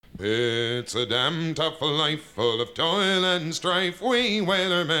It's a damn tough life full of toil and strife we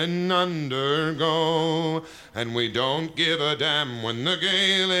whalermen undergo. And we don't give a damn when the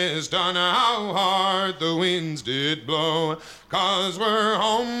gale is done how hard the winds did blow. 'Cause we're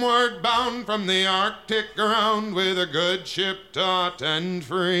homeward bound from the Arctic ground with a good ship taut and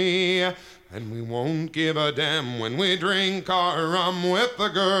free. And we won't give a damn when we drink our rum with the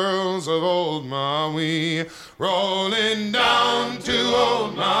girls of old Maui. Rolling down to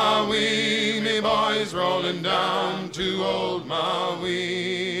old Maui, me boys, rolling down to old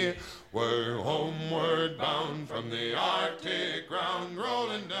Maui. We're homeward bound from the Arctic ground,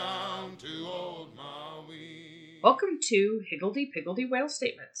 rolling down to old Maui. Welcome to Higgledy-Piggledy Whale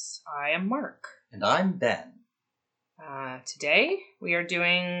Statements. I am Mark. And I'm Ben. Today, we are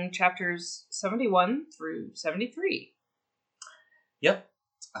doing chapters 71 through 73. Yep.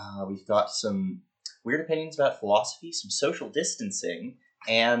 We've got some weird opinions about philosophy, some social distancing,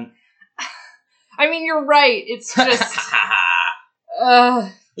 and... I mean, you're right. It's just...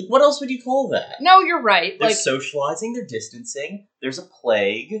 Like, what else would you call that? No, you're right. They're socializing, they're distancing, there's a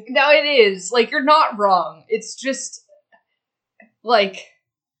plague. No, it is. Like, you're not wrong. It's just... like...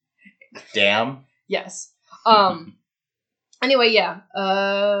 Damn. Yes. Anyway, yeah.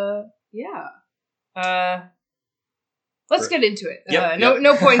 Let's get into it. Yep,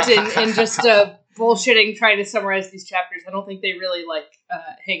 No point in just bullshitting trying to summarize these chapters. I don't think they really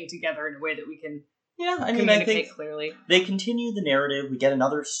hang together in a way that we can communicate I think clearly. They continue the narrative. We get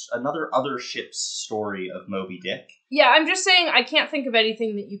another other ship's story of Moby Dick. Yeah, I'm just saying I can't think of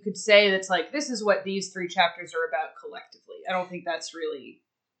anything that you could say that's like, this is what these three chapters are about collectively. I don't think that's really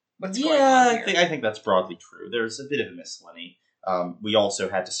what's going on here. I think that's broadly true. There's a bit of a miscellany. We also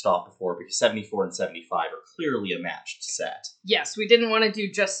had to stop before because 74 and 75 are clearly a matched set. Yes, we didn't want to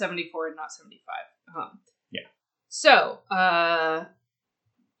do just 74 and not 75. Yeah. So,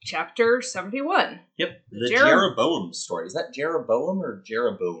 chapter 71. Yep, the Jeroboam story. Is that Jeroboam or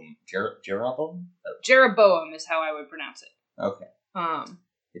Jeroboam? Jeroboam? Jeroboam is how I would pronounce it. Okay.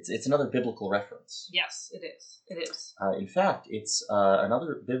 It's another biblical reference. Yes, it is. It is. In fact, it's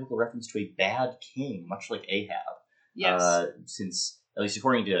another biblical reference to a bad king, much like Ahab. Yes. Since, at least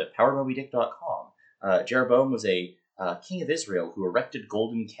according to PowerMobyDick.com, Jeroboam was a king of Israel who erected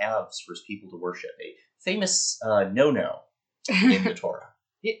golden calves for his people to worship. A famous no-no in the Torah.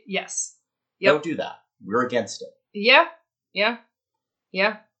 Yes. Yep. Don't do that. We're against it. Yeah. Yeah.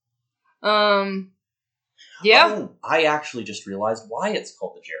 Oh, I actually just realized why it's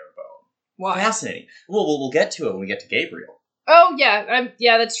called the Jeroboam. Why? Fascinating. Well, we'll get to it when we get to Gabriel. Oh, yeah.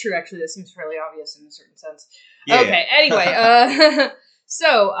 Yeah, that's true, actually. That seems fairly obvious in a certain sense. Yeah. Okay, anyway.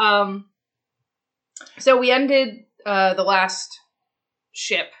 So we ended the last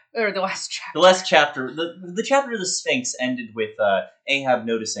ship, or the last chapter. The last chapter, the chapter of the Sphinx ended with Ahab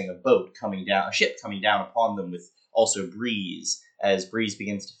noticing a ship coming down upon them with also breeze, as breeze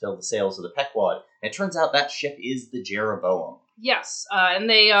begins to fill the sails of the Pequod. And it turns out that ship is the Jeroboam. Yes, and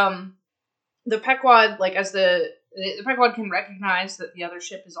they, the Pequod, as the Pequod can recognize that the other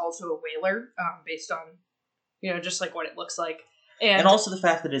ship is also a whaler, based on, just what it looks like. And also the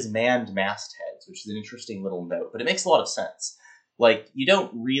fact that it has manned mastheads, which is an interesting little note, but it makes a lot of sense. You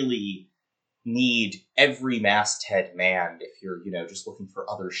don't really need every masthead manned if you're, just looking for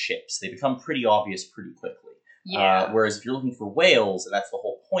other ships. They become pretty obvious pretty quickly. Yeah. Whereas if you're looking for whales, and that's the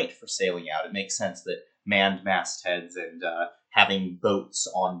whole point for sailing out, it makes sense that manned mastheads and having boats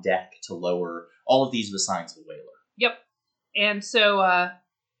on deck to lower, all of these are the signs of a whaler. Yep. And so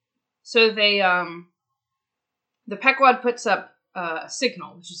they, the Pequod puts up a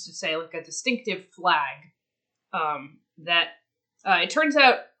signal, which is to say, a distinctive flag, that, it turns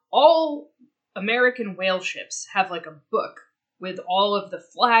out all American whale ships have, a book with all of the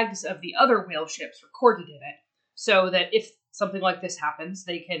flags of the other whale ships recorded in it, so that if something like this happens,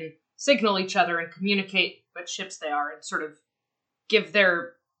 they can signal each other and communicate what ships they are and sort of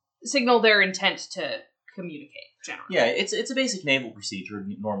signal their intent to communicate, generally. Yeah, it's a basic naval procedure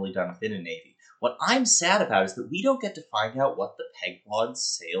normally done within a navy. What I'm sad about is that we don't get to find out what the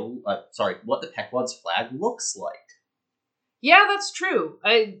Pequod's what the Pequod's flag looks like. Yeah, that's true.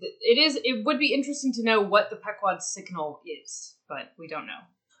 It would be interesting to know what the Pequod's signal is, but we don't know.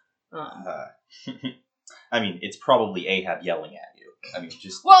 I mean, it's probably Ahab yelling at you. I mean,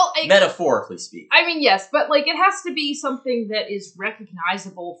 just metaphorically speaking. I mean, yes, but it has to be something that is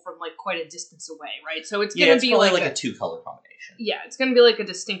recognizable from quite a distance away, right? So it's going to be like a two-color combination. Yeah, it's going to be a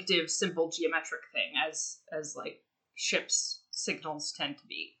distinctive, simple geometric thing, as ships' signals tend to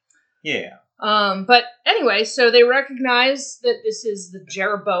be. Yeah. But anyway, so they recognize that this is the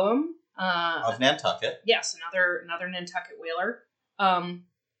Jeroboam of Nantucket. Yes, another Nantucket whaler.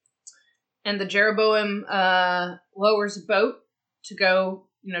 and the Jeroboam lowers a boat to go,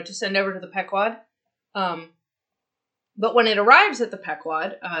 to send over to the Pequod. But when it arrives at the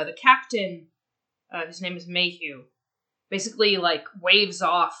Pequod, the captain, whose name is Mayhew, basically waves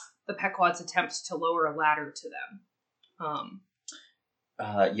off the Pequod's attempts to lower a ladder to them.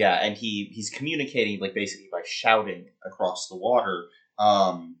 And he's communicating basically by shouting across the water,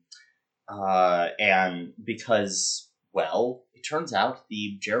 and because, well, it turns out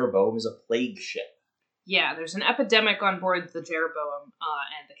the Jeroboam is a plague ship. Yeah, there's an epidemic on board the Jeroboam,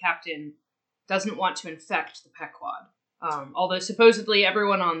 and the captain doesn't want to infect the Pequod. Although supposedly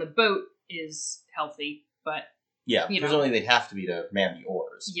everyone on the boat is healthy, but yeah, presumably they'd have to be to man the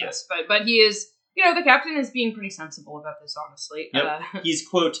oars. Yes, but he is. The captain is being pretty sensible about this, honestly. Yep. He's,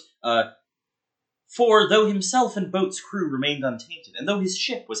 quote, for though himself and boat's crew remained untainted, and though his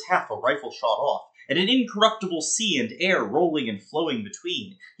ship was half a rifle shot off, and an incorruptible sea and air rolling and flowing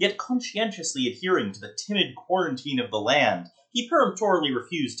between, yet conscientiously adhering to the timid quarantine of the land, he peremptorily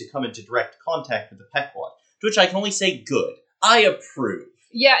refused to come into direct contact with the Pequod, to which I can only say good. I approve.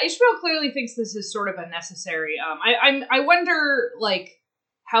 Yeah, Ishmael clearly thinks this is sort of unnecessary. I wonder,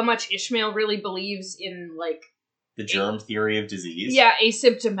 how much Ishmael really believes in, the germ theory of disease? Yeah,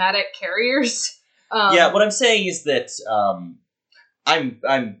 asymptomatic carriers. Yeah, what I'm saying is that,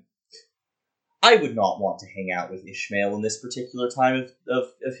 I would not want to hang out with Ishmael in this particular time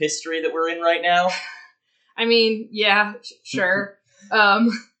of history that we're in right now. I mean, yeah, sure.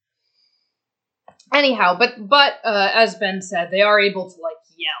 Anyhow, but as Ben said, they are able to,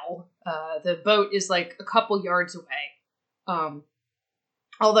 yell. The boat is, a couple yards away.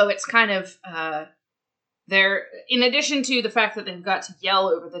 Although it's kind of, they're, in addition to the fact that they've got to yell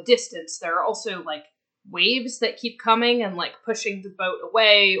over the distance, there are also, waves that keep coming and, pushing the boat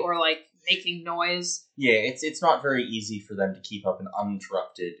away or, making noise. Yeah, it's not very easy for them to keep up an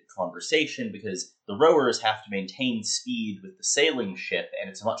uninterrupted conversation because the rowers have to maintain speed with the sailing ship, and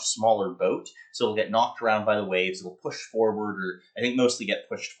it's a much smaller boat, so it'll get knocked around by the waves, it'll push forward, or I think mostly get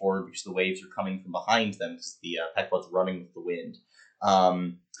pushed forward because the waves are coming from behind them because the Pequod's running with the wind.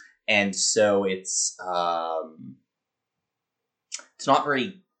 And so it's not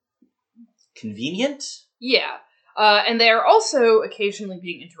very convenient. Yeah. And they are also occasionally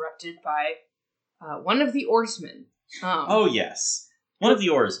being interrupted by one of the oarsmen. Oh, yes. One of the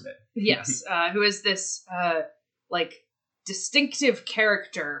oarsmen. Yes, who is this, distinctive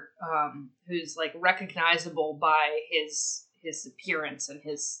character, who's, recognizable by his appearance and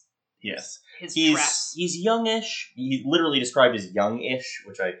his dress. He's youngish. He's literally described as youngish,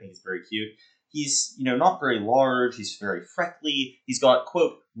 which I think is very cute. He's, not very large. He's very freckly. He's got,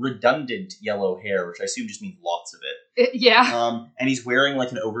 quote, redundant yellow hair, which I assume just means lots of it. Yeah. And he's wearing,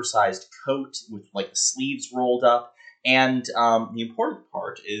 an oversized coat with, the sleeves rolled up. And the important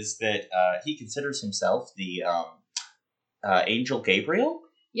part is that he considers himself the Angel Gabriel.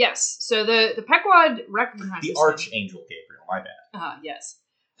 Yes. So the Pequod recognizes the Archangel Gabriel, my bad. Yes.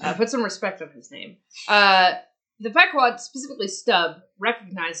 Put some respect on his name. The Pequod, specifically Stubb,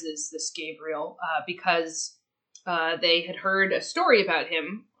 recognizes this Gabriel because they had heard a story about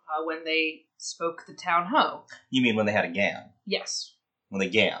him when they spoke the town ho. You mean when they had a gam? Yes. When they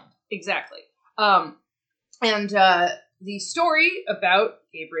gammed. Exactly. And the story about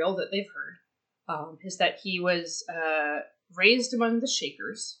Gabriel that they've heard is that he was raised among the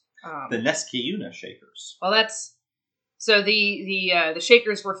Shakers. The Neskayuna Shakers. Well, that's... So the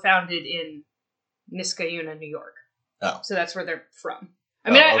Shakers were founded in Niskayuna, New York. Oh. So that's where they're from.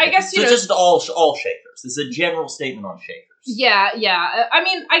 Okay. I guess, so just all Shakers. This is a general statement on Shakers. Yeah. I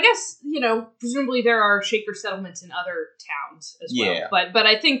mean, I guess, presumably there are Shaker settlements in other towns as well. Yeah. But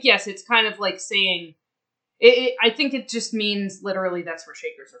I think, yes, it's kind of like saying... I think it just means literally that's where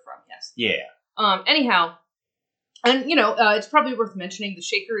Shakers are from, yes. Yeah. Anyhow, and, it's probably worth mentioning the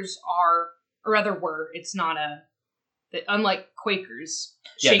Shakers are, or rather were, it's not unlike Quakers.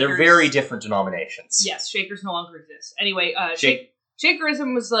 Yeah, Shakers, they're very different denominations. Yes, Shakers no longer exist. Anyway,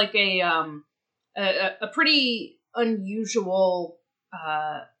 Shakerism was like a pretty unusual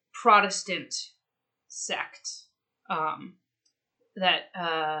Protestant sect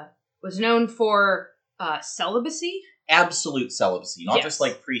that was known for celibacy. Absolute celibacy, not just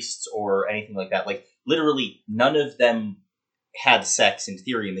priests or anything like that. Literally, none of them had sex in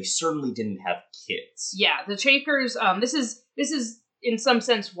theory, and they certainly didn't have kids. Yeah, the Shakers. This is in some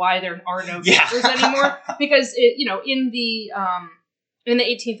sense why there are no Shakers anymore, because in the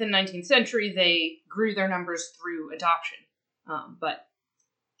 18th and 19th century they grew their numbers through adoption. But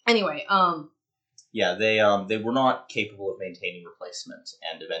anyway, they were not capable of maintaining replacement,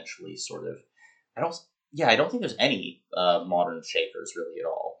 and eventually sort of. Yeah, I don't think there's any modern Shakers really at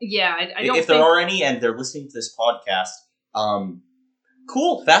all. Yeah, I don't If there are any and they're listening to this podcast,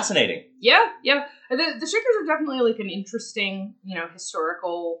 cool, fascinating. Yeah. The Shakers are definitely like an interesting,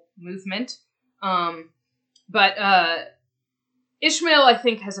 historical movement. But Ishmael, I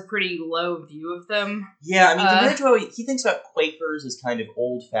think, has a pretty low view of them. Yeah, I mean, compared to how he thinks about Quakers as kind of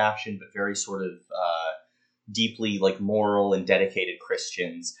old-fashioned, but very sort of deeply like moral and dedicated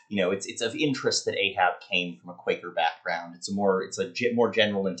Christians. It's of interest that Ahab came from a Quaker background. It's a more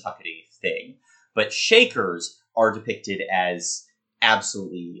general Nantucket thing. But Shakers are depicted as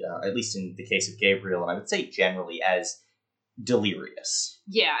absolutely, at least in the case of Gabriel, and I would say generally as delirious.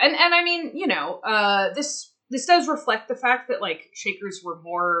 Yeah, and I mean, this does reflect the fact that like Shakers were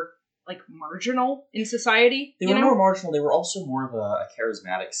more like marginal in society. They were more marginal. They were also more of a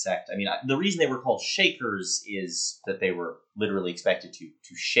charismatic sect. I mean, the reason they were called Shakers is that they were literally expected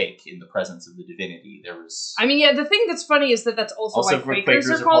to shake in the presence of the divinity. There was. I mean, yeah. The thing that's funny is that that's also why Quakers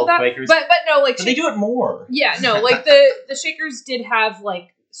are called that. Quakers. But no, like but they do it more. Yeah, no, like the Shakers did have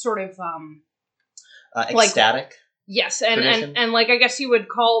like sort of ecstatic. Yes, and like I guess you would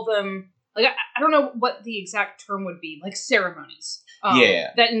call them like I don't know what the exact term would be, like ceremonies.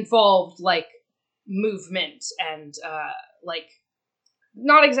 That involved like movement and like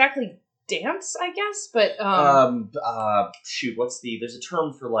not exactly dance, I guess, but there's a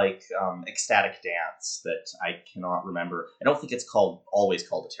term for like ecstatic dance that I cannot remember. I don't think it's always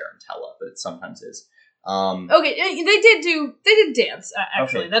called a tarantella, but it sometimes is. Okay, they did dance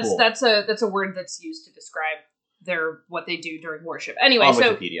actually. Okay, cool. That's a word that's used to describe what they do during worship. Anyway, on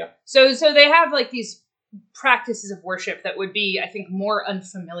Wikipedia. So they have like these practices of worship that would be, I think, more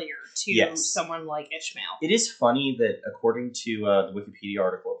unfamiliar to someone like Ishmael. It is funny that according to the Wikipedia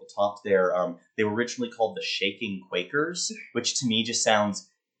article at the top there, they were originally called the Shaking Quakers, which to me just sounds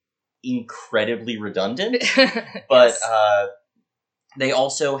incredibly redundant. But they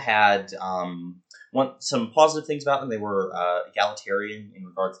also had some positive things about them. They were egalitarian in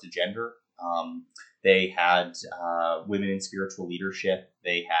regards to gender. They had women in spiritual leadership.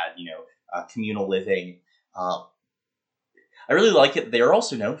 They had, communal living. I really like it. They are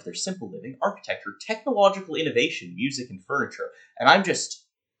also known for their simple living, architecture, technological innovation, music, and furniture. And I'm just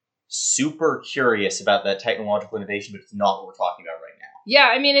super curious about that technological innovation, but it's not what we're talking about right now. Yeah,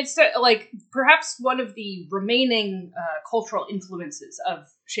 I mean, it's like perhaps one of the remaining cultural influences of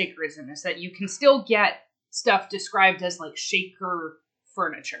Shakerism is that you can still get stuff described as like Shaker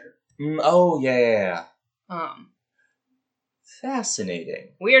furniture. Oh, yeah.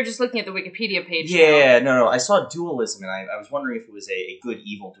 Fascinating. We are just looking at the Wikipedia page now. Yeah, no. I saw dualism, and I was wondering if it was a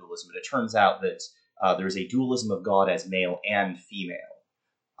good-evil dualism, but it turns out that there is a dualism of God as male and female.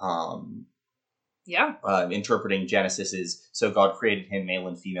 Interpreting Genesis is, so God created him male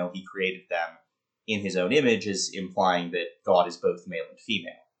and female, he created them in his own image, is implying that God is both male and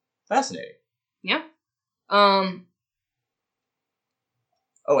female. Fascinating. Yeah.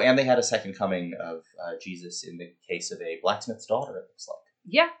 Oh, and they had a second coming of Jesus in the case of a blacksmith's daughter, it looks like.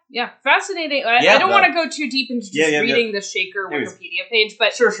 Yeah. Fascinating. I don't want to go too deep into just reading the Shaker Wikipedia page,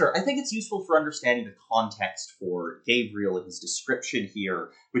 but... Sure. I think it's useful for understanding the context for Gabriel and his description here,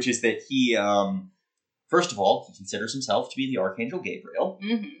 which is that he, first of all, he considers himself to be the Archangel Gabriel.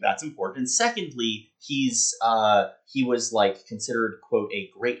 Mm-hmm. That's important. And secondly, he was, like, considered, quote, a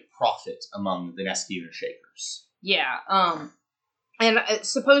great prophet among the Nesciuna Shakers. Yeah, and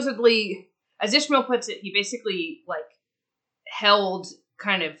supposedly, as Ishmael puts it, he basically, like, held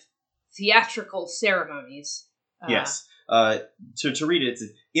kind of theatrical ceremonies. Yes. To read it, it's,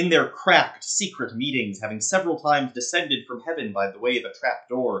 in their cracked, secret meetings, having several times descended from heaven by the way of a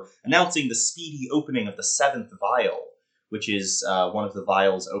trapdoor, announcing the speedy opening of the seventh vial, which is one of the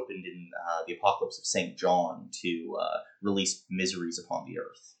vials opened in the Apocalypse of St. John to release miseries upon the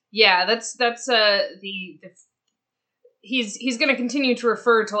earth. Yeah, that's He's going to continue to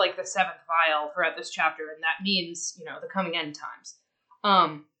refer to, like, the seventh vial throughout this chapter, and that means, the coming end times.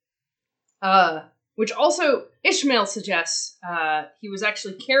 Which also, Ishmael suggests he was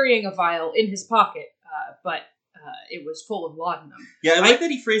actually carrying a vial in his pocket, but it was full of laudanum. Yeah, I like that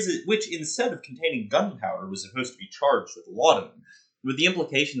he phrases it, which instead of containing gunpowder was supposed to be charged with laudanum, with the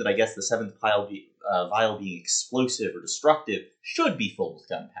implication that I guess the seventh vial being explosive or destructive should be full with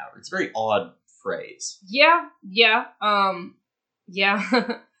gunpowder. It's a very odd phrase. Yeah.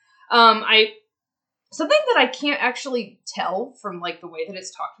 Something that I can't actually tell from, like, the way that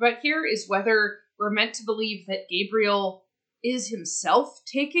it's talked about here is whether we're meant to believe that Gabriel is himself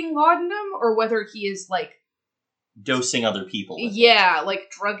taking laudanum, or whether he is, like, dosing other people with it. Like,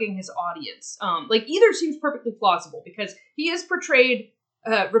 drugging his audience. Like, either seems perfectly plausible, because he is portrayed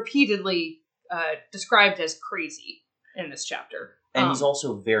repeatedly described as crazy in this chapter. And he's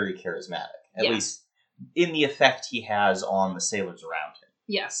also very charismatic, at least in the effect he has on the sailors around him.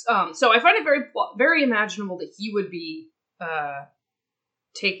 Yes. So I find it very imaginable that he would be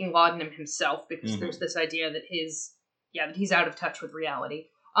taking laudanum himself, because there's this idea that that he's out of touch with reality.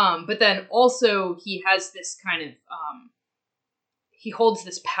 But then also he has this kind of he holds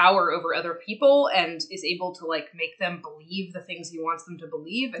this power over other people and is able to like make them believe the things he wants them to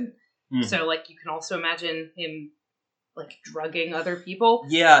believe, and so like you can also imagine him like drugging other people.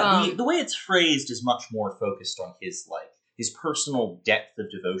 Yeah, the way it's phrased is much more focused on his personal depth of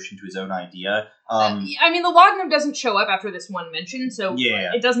devotion to his own idea. I mean, the laudanum doesn't show up after this one mention, so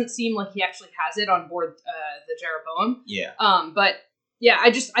it doesn't seem like he actually has it on board the Jeroboam. Yeah. But yeah,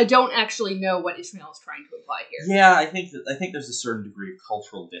 I don't actually know what Ishmael is trying to imply here. Yeah, I think there's a certain degree of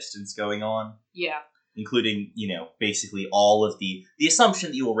cultural distance going on. Yeah. Including, basically all of the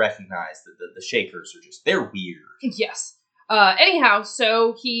assumption that you will recognize that the Shakers are they're weird. Yes. Anyhow,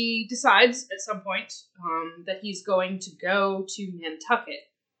 so he decides at some point that he's going to go to Nantucket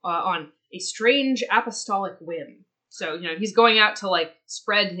on a strange apostolic whim. So, he's going out to, like,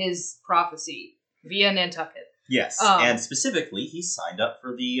 spread his prophecy via Nantucket. Yes, and specifically, he signed up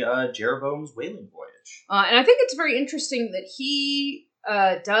for the Jeroboam's whaling voyage. And I think it's very interesting that he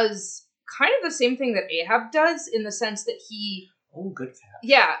does kind of the same thing that Ahab does, in the sense that he... Oh, good catch.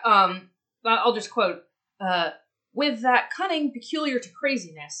 Yeah, I'll just quote... with that cunning peculiar to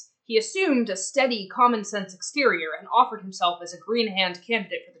craziness, he assumed a steady, common-sense exterior and offered himself as a green-hand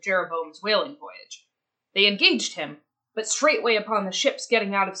candidate for the Jeroboam's whaling voyage. They engaged him, but straightway upon the ship's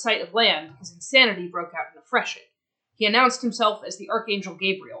getting out of sight of land, his insanity broke out in a freshet. He announced himself as the Archangel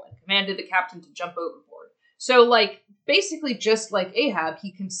Gabriel and commanded the captain to jump overboard. So, like, basically just like Ahab,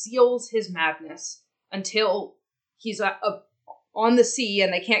 he conceals his madness until he's on the sea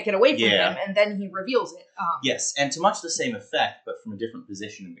and they can't get away from him, and then he reveals it. Yes, and to much the same effect, but from a different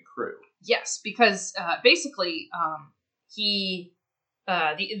position in the crew. Yes, because basically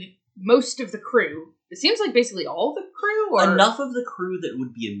most of the crew, it seems like basically all the crew, or enough of the crew that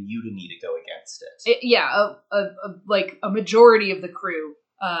would be a mutiny to go against it. Like a majority of the crew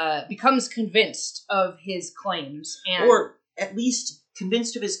becomes convinced of his claims, or at least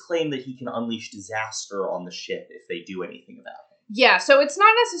convinced of his claim that he can unleash disaster on the ship if they do anything about it. Yeah, so it's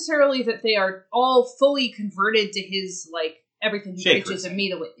not necessarily that they are all fully converted to his, like, everything he preaches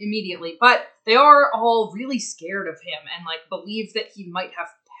immediately, but they are all really scared of him and, like, believe that he might have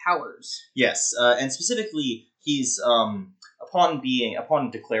powers. Yes, and specifically, he's, upon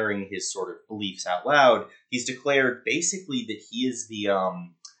declaring his sort of beliefs out loud, he's declared basically that he is the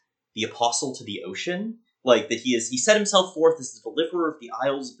apostle to the ocean. Like, that he set himself forth as the deliverer of the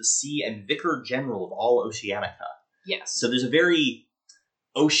isles of the sea and vicar general of all Oceanica. Yes. So there's a very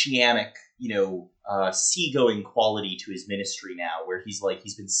oceanic, seagoing quality to his ministry now, where he's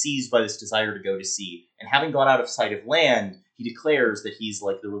been seized by this desire to go to sea, and having gone out of sight of land, he declares that he's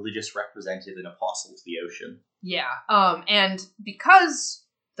like the religious representative and apostle to the ocean. Yeah. And because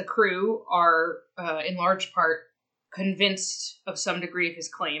the crew are, in large part, convinced of some degree of his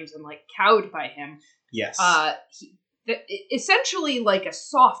claims and, like, cowed by him. Yes. Essentially, like, a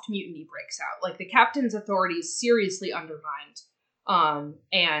soft mutiny breaks out. Like, the captain's authority is seriously undermined.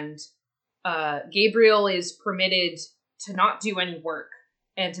 And Gabriel is permitted to not do any work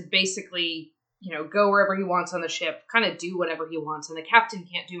and to basically, go wherever he wants on the ship, kind of do whatever he wants. And the captain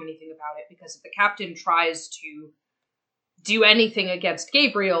can't do anything about it, because if the captain tries to do anything against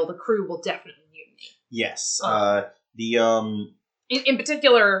Gabriel, the crew will definitely mutiny. Yes. In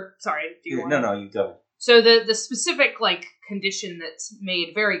particular, sorry, do you want No, you go. So the specific, like, condition that's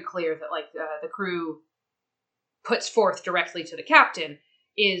made very clear that, like, the crew puts forth directly to the captain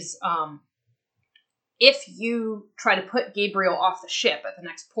is, if you try to put Gabriel off the ship at the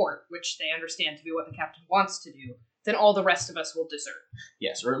next port, which they understand to be what the captain wants to do, then all the rest of us will desert.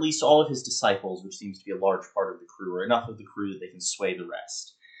 Yes, or at least all of his disciples, which seems to be a large part of the crew, or enough of the crew that they can sway the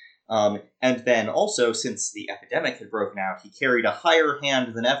rest. And then also, since the epidemic had broken out, he carried a higher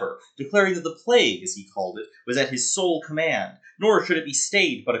hand than ever, declaring that the plague, as he called it, was at his sole command, nor should it be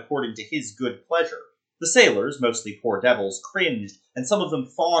stayed but according to his good pleasure. The sailors, mostly poor devils, cringed, and some of them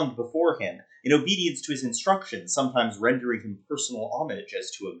fawned before him, in obedience to his instructions, sometimes rendering him personal homage as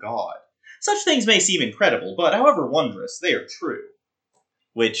to a god. Such things may seem incredible, but however wondrous, they are true.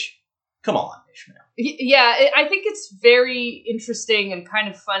 Which, come on, Ishmael. Yeah, I think it's very interesting and kind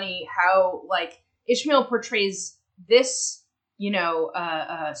of funny how, like, Ishmael portrays this,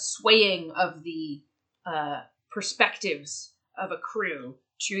 swaying of the perspectives of a crew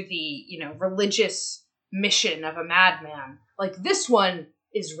to the, religious mission of a madman. Like, this one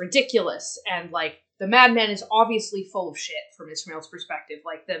is ridiculous, and like the madman is obviously full of shit from Ishmael's perspective.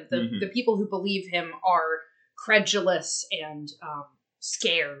 Like the people who believe him are credulous and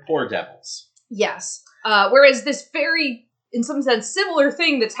scared. Poor devils. Yes. Whereas this very, in some sense, similar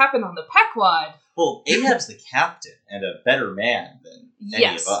thing that's happened on the Pequod. Well, Ahab's the captain and a better man than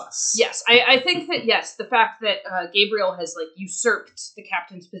any of us. Yes, I think that, yes, the fact that Gabriel has, like, usurped the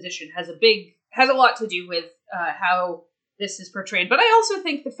captain's position has a lot to do with how this is portrayed. But I also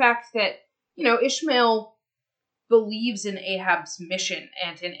think the fact that, you know, Ishmael believes in Ahab's mission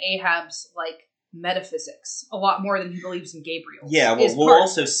and in Ahab's, like, metaphysics a lot more than he believes in Gabriel's. Yeah, well, we'll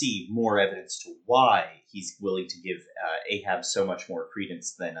also see more evidence to why he's willing to give Ahab so much more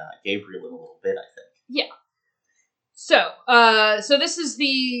credence than Gabriel in a little bit, I think. Yeah. So this is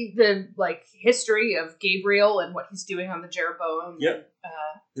the like history of Gabriel and what he's doing on the Jeroboam. Yep.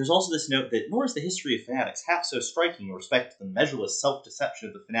 There's also this note that nor is the history of fanatics half so striking in respect to the measureless self-deception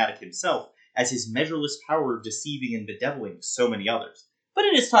of the fanatic himself as his measureless power of deceiving and bedeviling so many others. But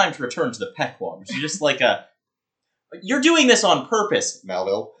it is time to return to the Pequod, which is just like you're doing this on purpose,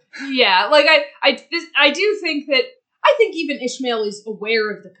 Melville. Yeah, like I do think that I think even Ishmael is aware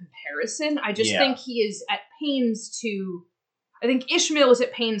of the comparison. I just think he is at pains to. I think Ishmael is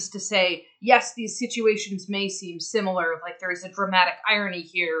at pains to say, yes, these situations may seem similar, like there is a dramatic irony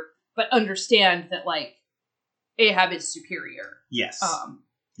here, but understand that like Ahab is superior. Yes.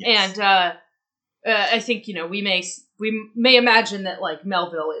 Yes. And I think, you know, we may imagine that like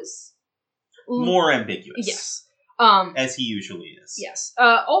Melville is more ambiguous. Yes. As he usually is. Yes.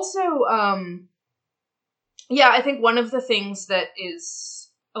 Also, I think one of the things that is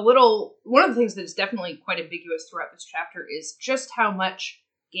definitely quite ambiguous throughout this chapter is just how much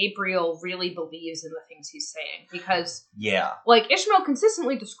Gabriel really believes in the things he's saying. Because, like, Ishmael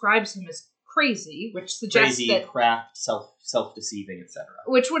consistently describes him as crazy, which suggests that craft, self-deceiving, etc.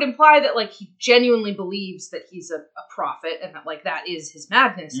 Which would imply that, like, he genuinely believes that he's a prophet and that, like, that is his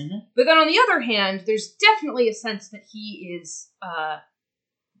madness. Mm-hmm. But then on the other hand, there's definitely a sense that he is,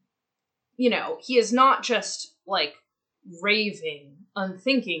 he is not just, like, raving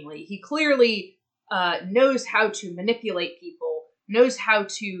unthinkingly. He clearly knows how to manipulate people, knows how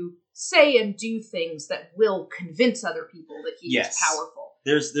to say and do things that will convince other people that he is powerful.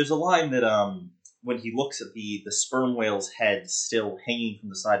 There's a line that when he looks at the sperm whale's head still hanging from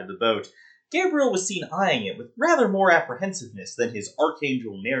the side of the boat, Gabriel was seen eyeing it with rather more apprehensiveness than his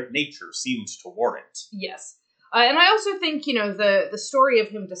archangel nature seemed to warrant. Yes. And I also think, you know, the story of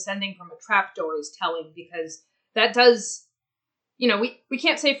him descending from a trapdoor is telling, because that does, you know, we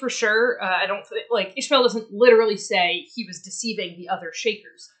can't say for sure. I don't like Ishmael doesn't literally say he was deceiving the other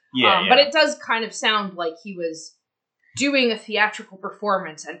Shakers. But it does kind of sound like he was doing a theatrical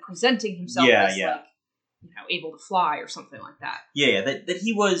performance and presenting himself as like, you know, able to fly or something like that. That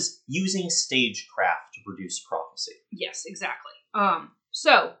he was using stagecraft to produce prophecy. Yes, exactly.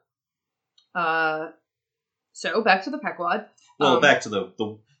 So back to the Pequod. Back to the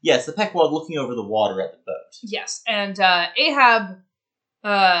Pequod looking over the water at the boat. Yes, and Ahab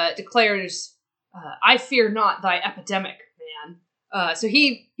declares, "I fear not thy epidemic, man." So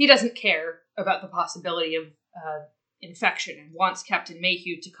he doesn't care about the possibility of infection and wants Captain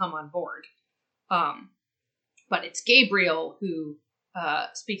Mayhew to come on board. But it's Gabriel who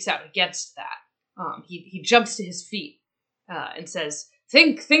speaks out against that. He jumps to his feet and says,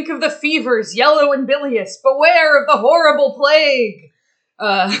 Think of the fevers, yellow and bilious. Beware of the horrible plague.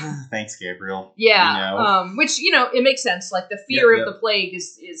 Thanks, Gabriel. Yeah, which, you know, it makes sense. Like, the fear of the plague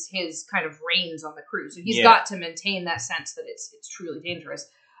is his kind of reins on the crew. So he's got to maintain that sense that it's truly dangerous.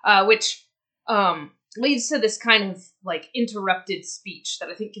 Which leads to this kind of, like, interrupted speech that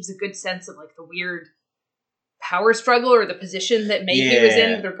I think gives a good sense of, like, the weird power struggle or the position that Mayhew was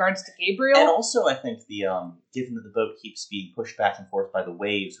in with regards to Gabriel. And also, I think given that the boat keeps being pushed back and forth by the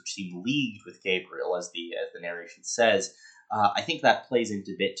waves, which seem leagued with Gabriel, as the narration says, I think that plays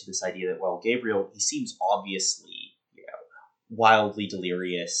into a bit to this idea that, well, Gabriel, he seems obviously, you know, wildly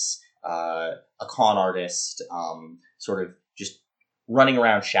delirious, a con artist, sort of just running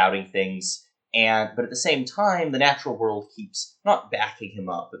around shouting things. But at the same time, the natural world keeps not backing him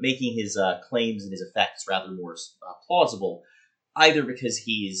up, but making his claims and his effects rather more plausible, either because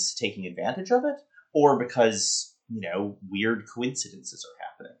he's taking advantage of it, or because, you know, weird coincidences are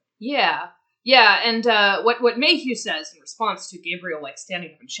happening. Yeah, and what Mayhew says in response to Gabriel, like,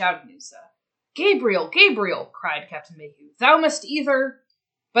 standing up and shouting is, Gabriel, Gabriel, cried Captain Mayhew, thou must either...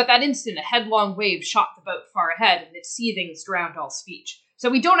 But that instant, a headlong wave shot the boat far ahead, and its seethings drowned all speech. So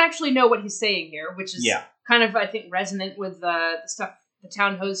we don't actually know what he's saying here, which is kind of, I think, resonant with the stuff the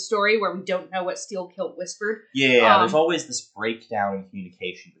Town Hose story where we don't know what Steelkilt whispered. Yeah, there's always this breakdown in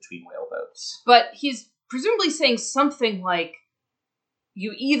communication between whaleboats. But he's presumably saying something like,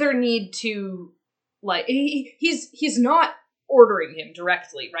 you either need to, like, he's not ordering him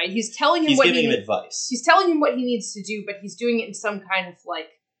directly, right? He's telling him He's what giving him advice. He's telling him what he needs to do, but he's doing it in some kind of like,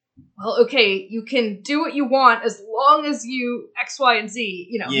 well, okay, you can do what you want as long as you X, Y, and Z,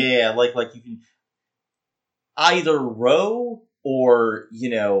 you know. Yeah, like you can either row or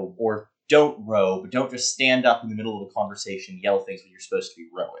don't row, but don't just stand up in the middle of a conversation and yell things when you're supposed to be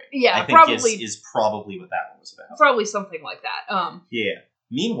rowing. Yeah, I think probably is probably what that one was about. Probably something like that. Yeah.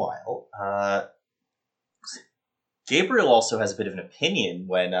 Meanwhile, Gabriel also has a bit of an opinion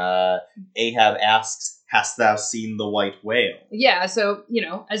when Ahab asks, "Hast thou seen the white whale?" Yeah, so,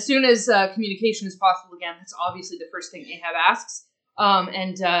 as soon as communication is possible again, that's obviously the first thing Ahab asks.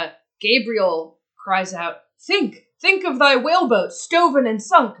 And Gabriel cries out, Think of thy whaleboat, stoven and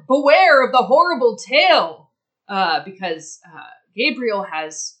sunk. Beware of the horrible tale. Because Gabriel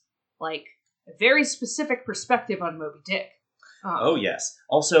has, like, a very specific perspective on Moby Dick. Oh, yes.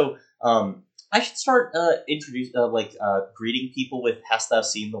 Also, I should start greeting people with "Hast thou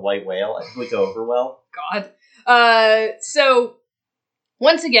seen the white whale?" I think we go over well. God. So,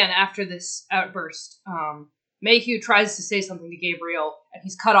 once again, after this outburst, Mayhew tries to say something to Gabriel, and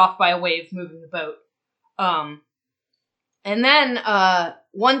he's cut off by a wave moving the boat. And then,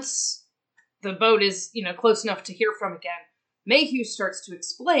 once the boat is, close enough to hear from again, Mayhew starts to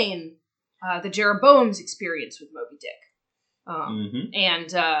explain the Jeroboam's experience with Moby Dick.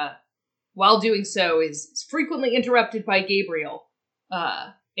 And while doing so is frequently interrupted by Gabriel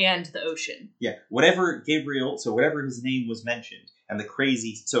and the ocean. Yeah, whatever his name was mentioned, and the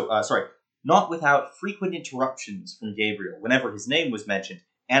crazy... not without frequent interruptions from Gabriel, whenever his name was mentioned,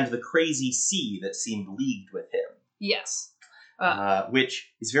 and the crazy sea that seemed leagued with him. Yes.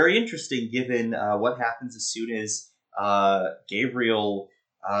 Which is very interesting given what happens as soon as Gabriel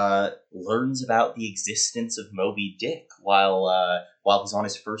learns about the existence of Moby Dick while he's on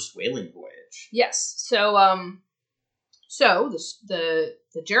his first whaling voyage. Yes. So the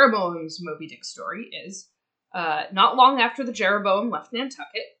Jeroboam's Moby Dick story is not long after the Jeroboam left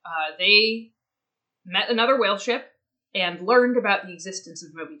Nantucket, they met another whale ship and learned about the existence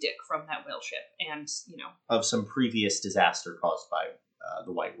of Moby Dick from that whale ship, and of some previous disaster caused by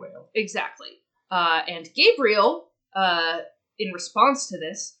the white whale. Exactly. And Gabriel, in response to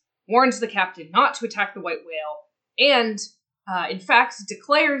this, warns the captain not to attack the white whale, and in fact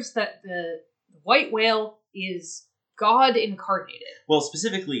declares that the white whale is God incarnated. Well,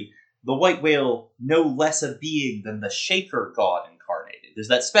 specifically, the white whale no less a being than the Shaker God incarnated. There's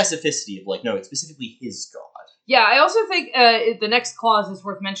that specificity of no, it's specifically his God. Yeah, I also think the next clause is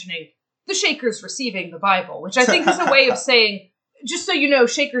worth mentioning. The Shakers receiving the Bible, which I think is a way of saying, just so you know,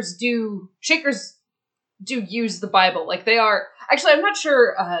 Shakers do use the Bible. Like, they are... Actually, I'm not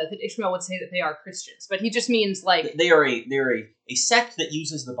sure that Ishmael would say that they are Christians, but he just means, like... They're a sect that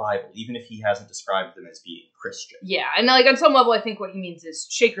uses the Bible, even if he hasn't described them as being Christian. Yeah, and, on some level, I think what he means is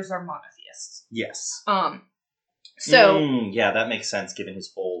Shakers are monotheists. Yes. Yeah, that makes sense, given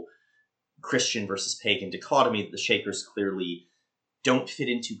his whole Christian versus pagan dichotomy that the Shakers clearly don't fit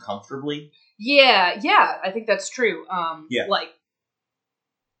into comfortably. Yeah, I think that's true. Yeah.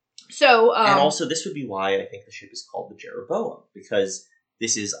 And also, this would be why I think the ship is called the Jeroboam, because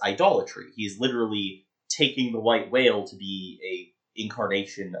this is idolatry. He is literally taking the white whale to be a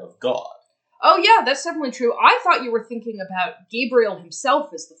incarnation of God. Oh yeah, that's definitely true. I thought you were thinking about Gabriel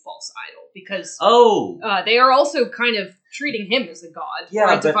himself as the false idol, because they are also kind of treating him as a god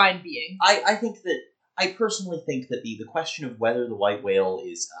or a divine being. I personally think that the question of whether the white whale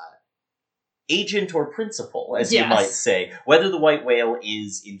is agent or principle, as you might say, whether the white whale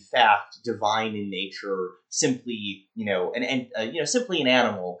is in fact divine in nature, simply simply an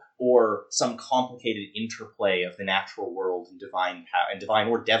animal, or some complicated interplay of the natural world and divine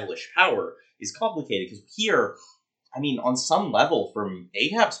or devilish power, is complicated. Because here, on some level, from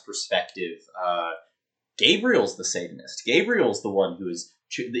Ahab's perspective, Gabriel's the Satanist. Gabriel's the one who is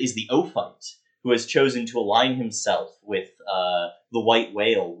the Ophite, who has chosen to align himself with the white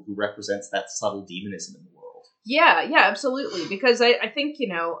whale, who represents that subtle demonism in the world. Yeah, absolutely. Because I think,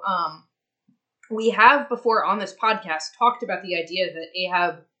 we have before on this podcast talked about the idea that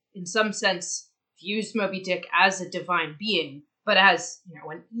Ahab, in some sense, views Moby Dick as a divine being, but as,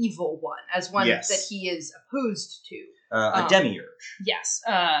 an evil one, as one that he is opposed to. A demiurge. Yes.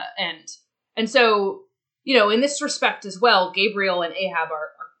 And so, in this respect as well, Gabriel and Ahab are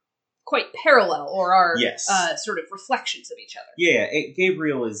quite parallel, or are sort of reflections of each other. Yeah,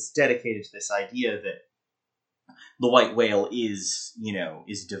 Gabriel is dedicated to this idea that the white whale is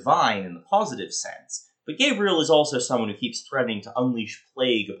divine in the positive sense. But Gabriel is also someone who keeps threatening to unleash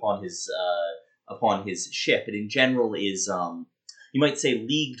plague upon his ship, and in general is, you might say,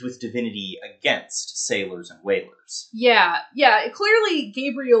 leagued with divinity against sailors and whalers. Yeah. Clearly,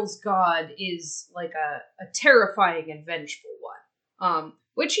 Gabriel's god is like a terrifying and vengeful one.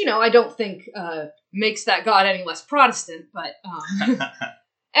 Which, I don't think makes that god any less Protestant, but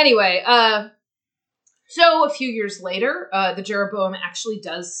anyway, so a few years later, the Jeroboam actually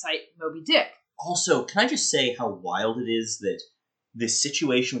does cite Moby Dick. Also, can I just say how wild it is that this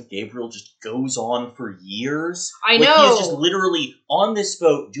situation with Gabriel just goes on for years? I know! He is just literally on this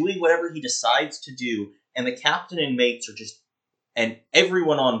boat doing whatever he decides to do, and the captain and mates are just... and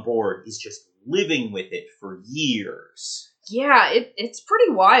everyone on board is just living with it for years. Yeah, it's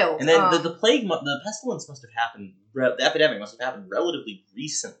pretty wild. And then the plague, the pestilence must have happened, the epidemic must have happened relatively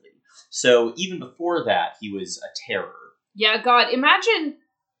recently. So even before that, he was a terror. Yeah, God, imagine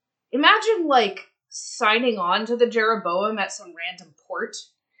like signing on to the Jeroboam at some random port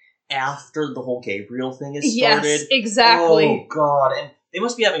after the whole Gabriel thing is started. Yes, exactly. Oh God, and they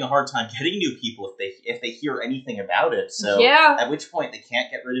must be having a hard time getting new people if they hear anything about it. So yeah. At which point they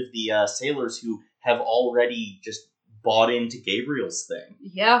can't get rid of the sailors who have already just bought into Gabriel's thing.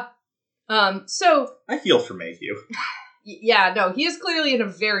 Yeah. So I feel for Mayhew. Yeah, no, he is clearly in a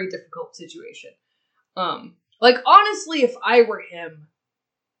very difficult situation. Like, honestly, if I were him,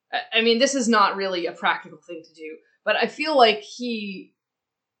 I mean, this is not really a practical thing to do, but I feel like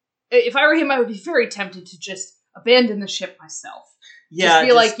if I were him, I would be very tempted to just abandon the ship myself. Yeah. Just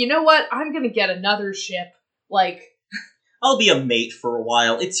be like, you know what? I'm gonna get another ship. Like, I'll be a mate for a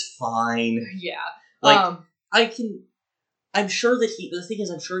while. It's fine. Yeah. Like, I'm sure that the thing is,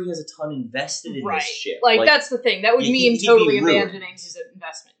 I'm sure he has a ton invested in this ship. Like, that's the thing. That would mean totally abandoning his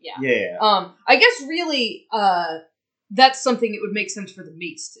investment. Yeah. Yeah. I guess really, that's something it would make sense for the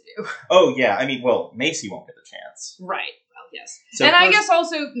mates to do. Oh, yeah. I mean, well, Macy won't get the chance. Right. Well, yes. So and I guess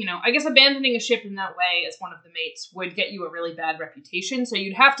also, I guess abandoning a ship in that way as one of the mates would get you a really bad reputation, so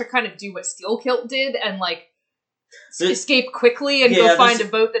you'd have to kind of do what Steelkilt did and, like, escape quickly and go find a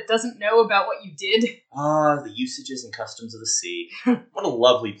boat that doesn't know about what you did. The usages and customs of the sea. What a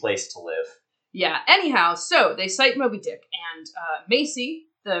lovely place to live. Yeah, anyhow, so they cite Moby Dick, and Macy,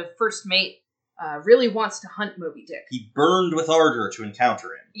 the first mate, really wants to hunt Moby Dick. He burned with ardor to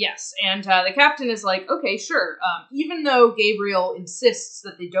encounter him. Yes, and the captain is like, okay, sure, even though Gabriel insists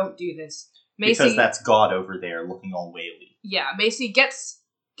that they don't do this, Macy... Because that's God over there looking all whaley. Yeah, Macy gets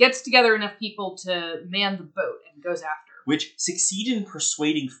together enough people to man the boat and goes after. Which succeeded in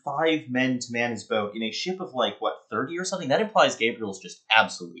persuading 5 men to man his boat in a ship of, 30 or something? That implies Gabriel's just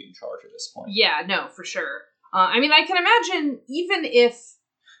absolutely in charge at this point. Yeah, no, for sure. I mean, I can imagine, even if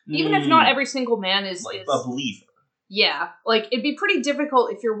not every single man is a believer. Yeah, it'd be pretty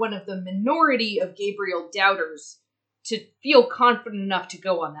difficult if you're one of the minority of Gabriel doubters to feel confident enough to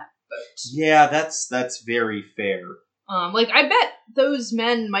go on that boat. Yeah, that's very fair. I bet those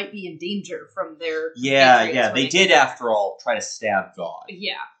men might be in danger from their... Yeah, they did, after all, try to stab God.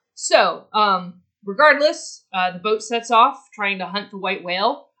 Yeah. So, regardless, the boat sets off, trying to hunt the white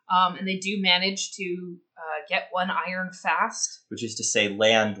whale, and they do manage to get one iron fast. Which is to say,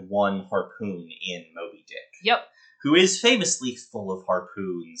 land one harpoon in Moby Dick. Yep. Who is famously full of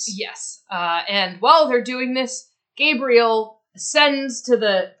harpoons. Yes. And while they're doing this, Gabriel ascends to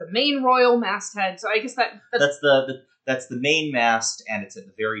the main royal masthead. So I guess that's the main mast, and it's at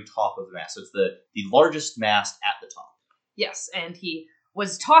the very top of the mast. So it's the largest mast at the top. Yes, and he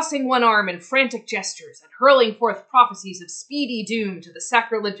was tossing one arm in frantic gestures and hurling forth prophecies of speedy doom to the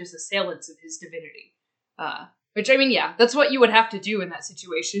sacrilegious assailants of his divinity. Which, I mean, yeah, that's what you would have to do in that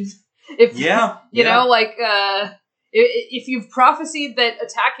situation. If you've prophesied that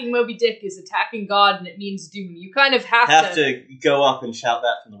attacking Moby Dick is attacking God and it means doom, you kind of have to go up and shout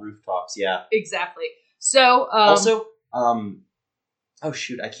that from the rooftops. Yeah, exactly. So, also, oh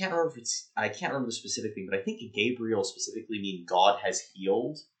shoot, I can't remember the specific thing, but I think Gabriel specifically means God has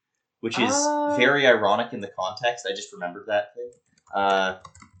healed, which is very ironic in the context. I just remembered that thing.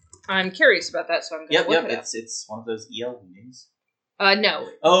 I'm curious about that, so I'm going to look it up. It's one of those EL names. No.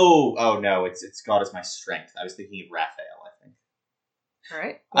 Oh no, it's God is my strength. I was thinking of Raphael, I think. All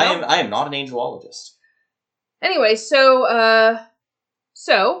right. Well, I am not an angelologist. Anyway, so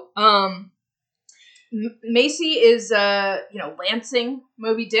Macy is lancing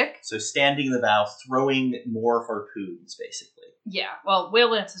Moby Dick. So standing in the bow, throwing more harpoons, basically. Yeah, well,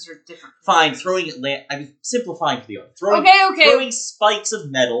 whale lances are different. Fine, throwing it. I'm simplifying for the audience. Okay. Throwing spikes of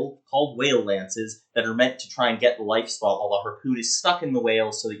metal called whale lances that are meant to try and get the life spot while the harpoon is stuck in the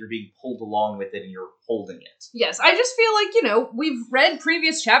whale, so that you're being pulled along with it and you're holding it. Yes, I just feel like we've read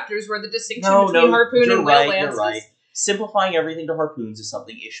previous chapters where the distinction between harpoon and whale lance. You're right. Simplifying everything to harpoons is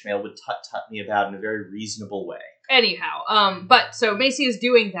something Ishmael would tut me about in a very reasonable way. Anyhow, but so Macy is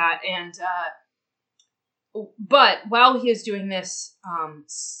doing that, and but while he is doing this,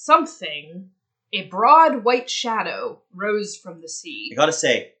 a broad white shadow rose from the sea. I gotta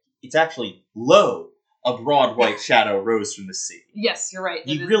say, it's actually low. A broad white shadow rose from the sea. Yes, you're right.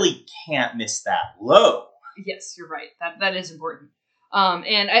 You really can't miss that. Low. Yes, you're right. That is important.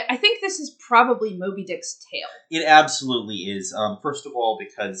 And I think this is probably Moby Dick's tail. It absolutely is. First of all,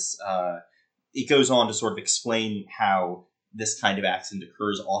 because it goes on to sort of explain how this kind of accident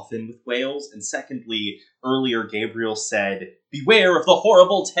occurs often with whales. And secondly, earlier Gabriel said, "Beware of the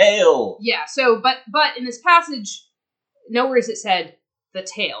horrible tail!" Yeah, so, but in this passage, nowhere is it said the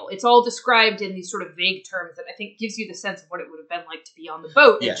tail. It's all described in these sort of vague terms that I think gives you the sense of what it would have been like to be on the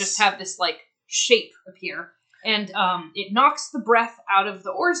boat and just have this, shape appear. And it knocks the breath out of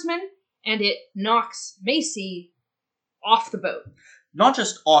the oarsman, and it knocks Macy off the boat. Not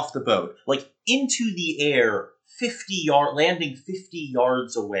just off the boat, into the air, landing 50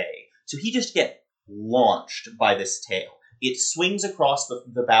 yards away. So he just gets launched by this tail. It swings across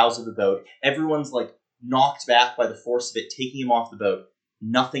the bows of the boat. Everyone's, knocked back by the force of it, taking him off the boat.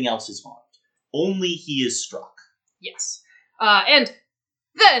 Nothing else is harmed. Only he is struck. Yes. And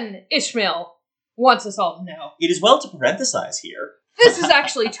then Ishmael wants us all to know. It is well to parenthesize here. This is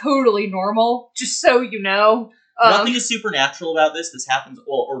actually totally normal, just so you know. Nothing is supernatural about this. This happens,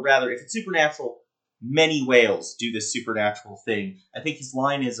 or rather, if it's supernatural, many whales do this supernatural thing. I think his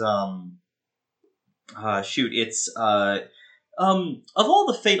line is, of all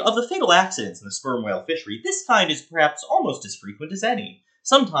the fatal accidents in the sperm whale fishery, this kind is perhaps almost as frequent as any.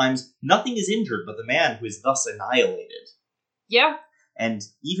 Sometimes nothing is injured but the man who is thus annihilated. Yeah. And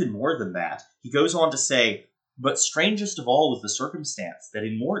even more than that, he goes on to say, "But strangest of all was the circumstance that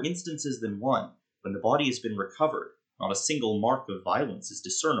in more instances than one, when the body has been recovered, not a single mark of violence is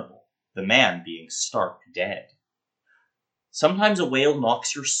discernible, the man being stark dead." Sometimes a whale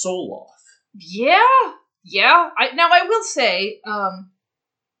knocks your soul off. Yeah. Now I will say,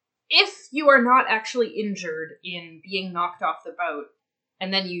 if you are not actually injured in being knocked off the boat,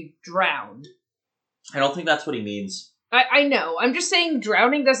 and then you drown... I don't think that's what he means. I know. I'm just saying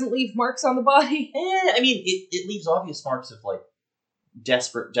drowning doesn't leave marks on the body. It leaves obvious marks of,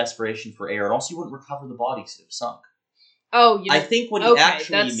 desperation for air, and also you wouldn't recover the body because it have sunk. Oh, I think what he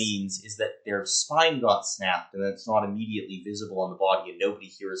actually means is that their spine got snapped, and it's not immediately visible on the body, and nobody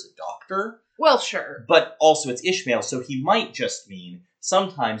here is a doctor. Well, sure. But also, it's Ishmael, so he might just mean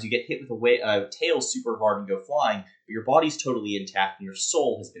sometimes you get hit with a tail super hard and go flying, but your body's totally intact and your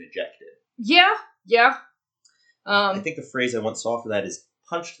soul has been ejected. Yeah. I think the phrase I once saw for that is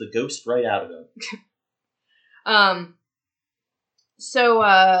 "punched the ghost right out of him."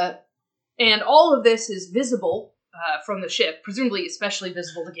 And all of this is visible from the ship, presumably especially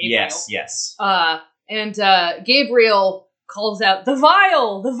visible to Gabriel. Yes. And Gabriel calls out, the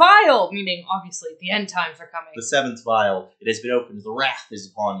vial, meaning, obviously, the end times are coming. The seventh vial, it has been opened, the wrath is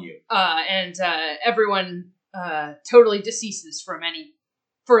upon you. And everyone totally deceases from any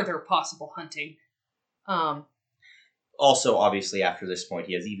further possible hunting. Also, obviously, after this point,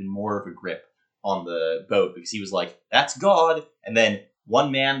 he has even more of a grip on the boat, because he was like, "That's God," and then one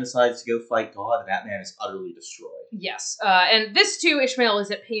man decides to go fight God, and that man is utterly destroyed. Yes, and this, too, Ishmael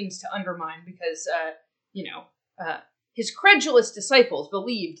is at pains to undermine, because, his credulous disciples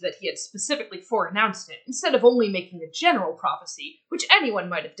believed that he had specifically foreannounced it, instead of only making a general prophecy, which anyone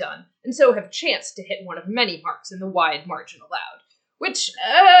might have done, and so have chanced to hit one of many marks in the wide margin allowed. Which,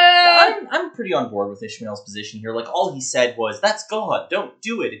 I'm pretty on board with Ishmael's position here. All he said was, "That's God, don't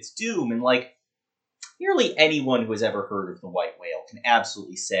do it, it's doom," and, nearly anyone who has ever heard of the white whale can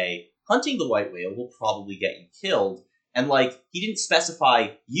absolutely say, hunting the white whale will probably get you killed, and, he didn't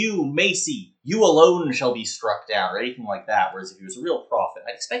specify, "You, Macy, you alone shall be struck down," or anything like that, whereas if he was a real prophet,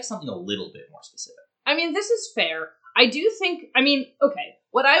 I'd expect something a little bit more specific. I mean, this is fair. I do think, okay,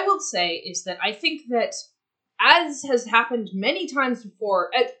 what I will say is that I think that, as has happened many times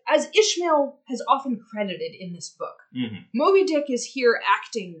before, as Ishmael has often credited in this book, Moby Dick is here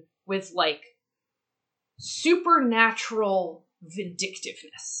acting with, supernatural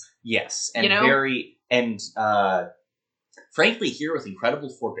vindictiveness. Yes, and frankly, here with incredible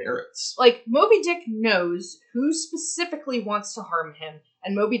forbearance. Moby Dick knows who specifically wants to harm him,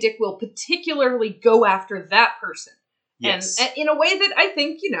 and Moby Dick will particularly go after that person. Yes. And in a way that I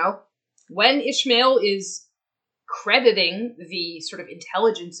think, when Ishmael is crediting the sort of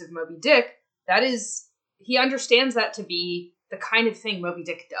intelligence of Moby Dick, that is, he understands that to be the kind of thing Moby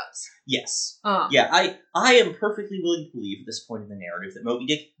Dick does. Yes. I am perfectly willing to believe at this point in the narrative that Moby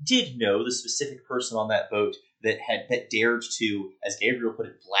Dick did know the specific person on that boat that dared to, as Gabriel put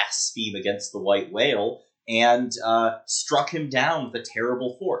it, blaspheme against the white whale and struck him down with a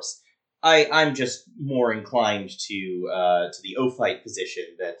terrible force. I'm just more inclined to the Ophite position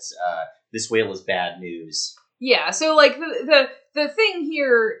that this whale is bad news. Yeah, so like the thing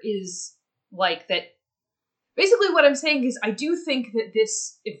here is like that. Basically, what I'm saying is, I do think that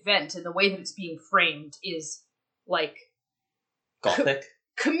this event and the way that it's being framed is like Gothic,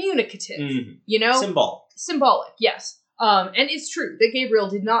 communicative. Mm-hmm. Symbolic. Yes. And it's true that Gabriel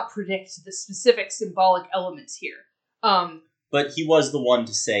did not predict the specific symbolic elements here. But he was the one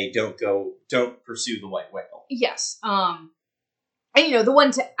to say, "Don't pursue the white whale." Yes. And the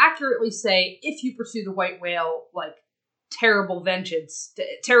one to accurately say, if you pursue the white whale, like terrible vengeance,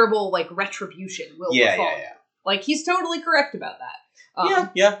 terrible like retribution will befall. Yeah. Like, he's totally correct about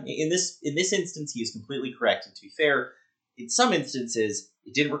that. Yeah. In this instance, he is completely correct. And to be fair, in some instances,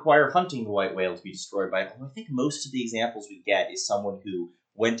 it didn't require hunting the white whale to be destroyed by it. Although I think most of the examples we get is someone who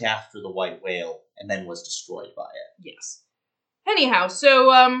went after the white whale and then was destroyed by it. Yes. Anyhow,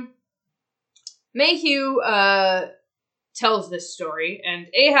 so Mayhew tells this story, and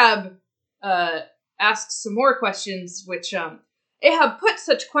Ahab asks some more questions, which Ahab put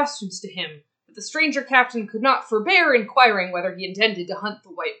such questions to him that the stranger captain could not forbear inquiring whether he intended to hunt the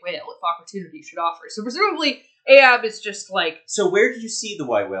white whale if opportunity should offer. So presumably Ahab is just like... So where did you see the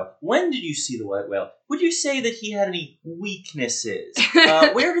white whale? When did you see the white whale? Would you say that he had any weaknesses?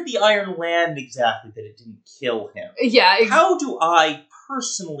 Where did the iron land exactly that it didn't kill him? Yeah. How do I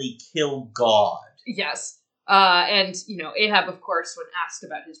personally kill God? Yes. And, Ahab, of course, when asked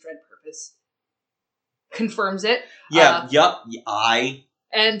about his dread purpose, confirms it.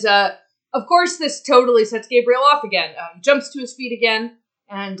 And, of course, this totally sets Gabriel off again. He jumps to his feet again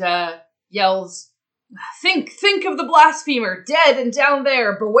and yells, Think of the blasphemer, dead and down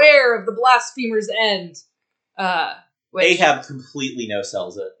there, beware of the blasphemer's end. Which, Ahab completely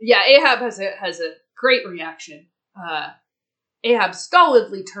no-sells it. Yeah, Ahab has a great reaction. Ahab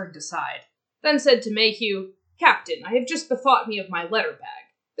stolidly turned aside, then said to Mayhew, Captain, I have just bethought me of my letter bag.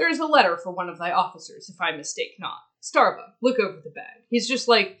 There is a letter for one of thy officers, if I mistake not. Starbuck, look over the bag. He's just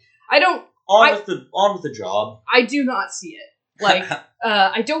like, On with the job. I do not see it. Like,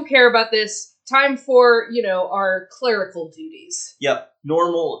 I don't care about this. Time for, our clerical duties. Yep.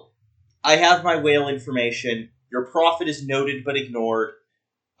 Normal. I have my whale information. Your prophet is noted but ignored.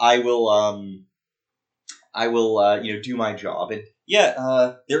 I will, do my job. And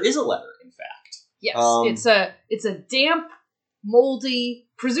there is a letter, in fact. Yes, it's a damp, moldy,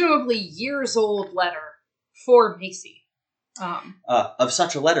 presumably years-old letter for Macy. Of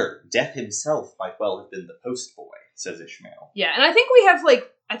such a letter, Death himself might well have been the postboy, says Ishmael. Yeah, and I think we have,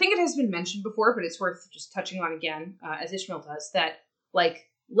 I think it has been mentioned before, but it's worth just touching on again, as Ishmael does, that,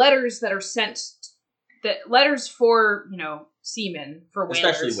 letters that are sent, letters for, seamen, for whalers.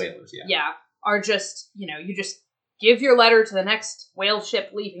 Especially whalers, yeah. Yeah, are just, you just give your letter to the next whale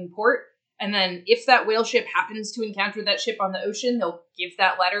ship leaving port, and then if that whale ship happens to encounter that ship on the ocean, they'll give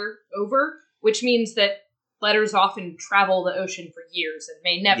that letter over, which means that letters often travel the ocean for years and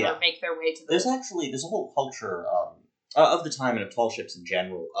may never make their way to the... There's a whole culture of the time and of tall ships in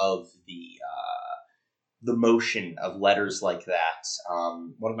general of the motion of letters like that.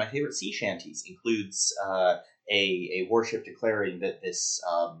 One of my favorite sea shanties includes a warship declaring that this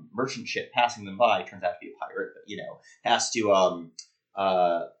merchant ship passing them by, turns out to be a pirate, but, has to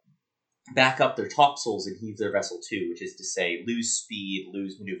back up their topsails and heave their vessel to, which is to say, lose speed,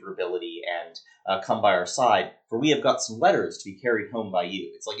 lose maneuverability, and come by our side, for we have got some letters to be carried home by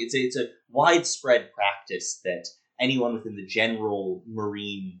you. It's a widespread practice that anyone within the general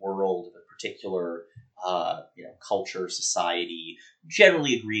marine world of a particular culture, society,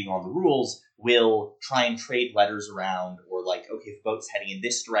 generally agreeing on the rules, will try and trade letters around, or okay, if a boat's heading in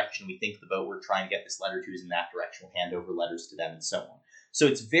this direction, we think the boat we're trying to get this letter to is in that direction, we'll hand over letters to them, and so on. So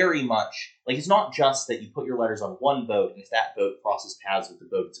it's very much, it's not just that you put your letters on one boat, and if that boat crosses paths with the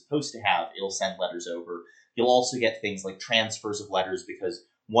boat it's supposed to have, it'll send letters over. You'll also get things like transfers of letters, because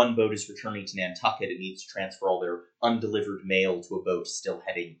one boat is returning to Nantucket and needs to transfer all their undelivered mail to a boat still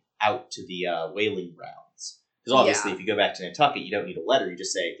heading out to the whaling grounds. Because obviously, if you go back to Nantucket, you don't need a letter. You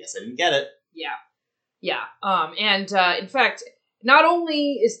just say, guess I didn't get it. Yeah. And in fact, not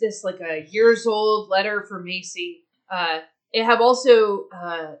only is this a years-old letter for Macy, Ahab also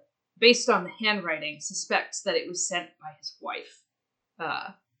based on the handwriting, suspects that it was sent by his wife,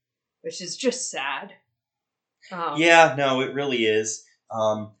 which is just sad. Yeah, no, it really is.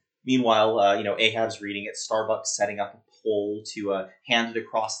 Meanwhile, Ahab's reading it. Starbuck's setting up a pole to hand it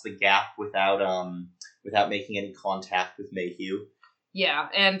across the gap without making any contact with Mayhew. Yeah,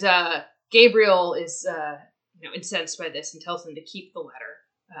 and Gabriel is incensed by this and tells him to keep the letter.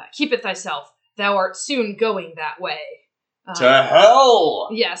 Keep it thyself. Thou art soon going that way. To hell!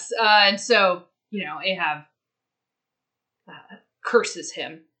 Yes, and so, Ahab curses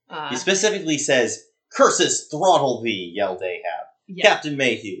him. He specifically says, "Curses throttle thee," yelled Ahab. Yeah. "Captain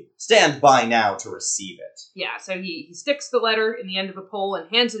Mayhew, stand by now to receive it." Yeah, so he sticks the letter in the end of a pole and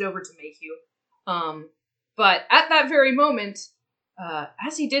hands it over to Mayhew. But at that very moment,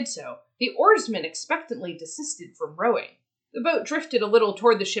 as he did so, the oarsmen expectantly desisted from rowing. The boat drifted a little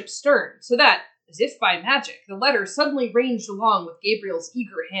toward the ship's stern, so that, as if by magic, the letter suddenly ranged along with Gabriel's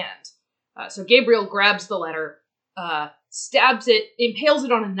eager hand. So Gabriel grabs the letter, stabs it, impales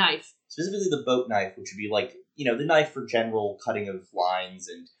it on a knife. Specifically the boat knife, which would be like, the knife for general cutting of lines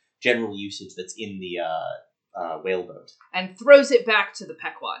and general usage that's in the whaleboat. And throws it back to the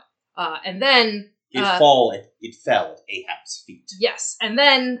Pequod. And then... It fell at Ahab's feet. Yes, and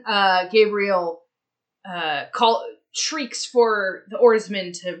then Gabriel shrieks for the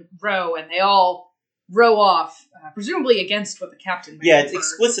oarsmen to row, and they all row off, presumably against what the captain might Yeah, it's prefer.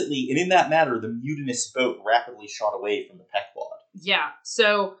 explicitly, and in that matter, the mutinous boat rapidly shot away from the Pequod. Yeah,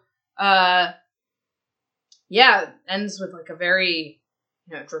 so, ends with like a very,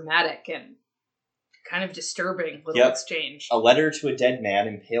 dramatic and kind of disturbing little exchange. A letter to a dead man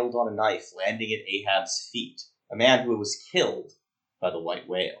impaled on a knife landing at Ahab's feet. A man who was killed by the white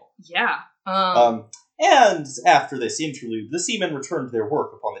whale. Yeah. And after this interlude, the seamen returned to their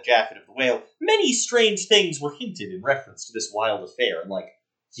work upon the jacket of the whale. Many strange things were hinted in reference to this wild affair. And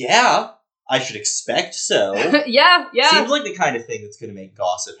yeah, I should expect so. Yeah. Seems like the kind of thing that's going to make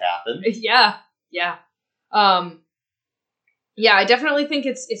gossip happen. Yeah. I definitely think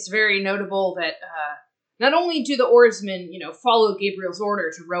it's very notable that not only do the oarsmen, follow Gabriel's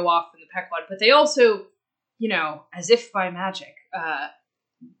order to row off from the Pequod, but they also, as if by magic,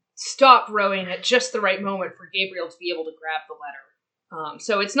 stop rowing at just the right moment for Gabriel to be able to grab the letter.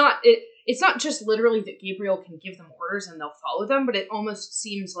 So it's not just literally that Gabriel can give them orders and they'll follow them, but it almost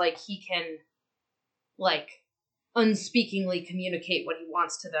seems like he can, unspeakingly communicate what he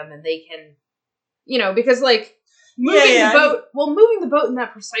wants to them, and they can, because moving the boat in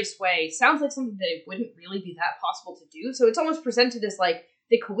that precise way sounds like something that it wouldn't really be that possible to do. So it's almost presented as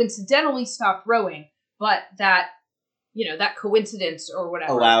they coincidentally stopped rowing, but that, that coincidence or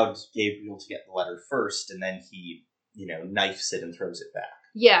whatever allowed Gabriel to get the letter first, and then he, knifes it and throws it back.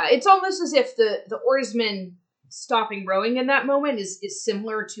 Yeah, it's almost as if the oarsmen stopping rowing in that moment is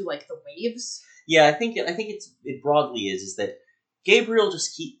similar to the waves. Yeah, I think it broadly is that Gabriel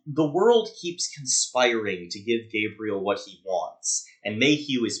the world keeps conspiring to give Gabriel what he wants, and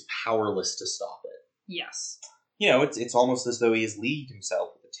Mayhew is powerless to stop it. Yes. It's almost as though he has leagued himself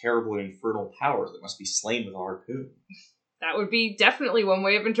with a terrible and infernal power that must be slain with a harpoon. That would be definitely one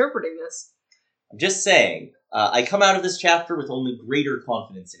way of interpreting this. I'm just saying, I come out of this chapter with only greater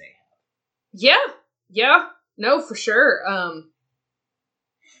confidence in Ahab. Yeah, no, for sure.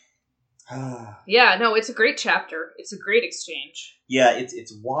 Yeah, no, it's a great chapter. It's a great exchange. Yeah,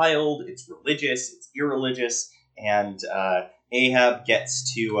 it's wild, it's religious, it's irreligious, and Ahab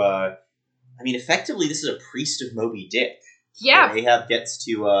gets to, effectively this is a priest of Moby Dick. Yeah. Ahab gets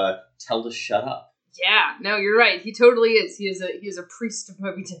to tell to shut up. Yeah, no, you're right. He totally is. He is a priest of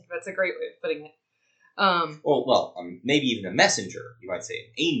Moby Dick. That's a great way of putting it. Maybe even a messenger. You might say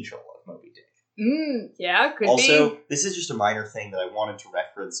an angel of Moby Dick. Yeah, could be. Also, this is just a minor thing that I wanted to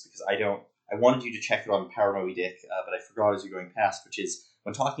reference because I wanted you to check it on Power Moby Dick, but I forgot as you're going past, which is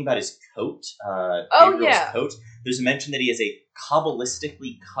when talking about his coat, Gabriel's coat, there's a mention that he has a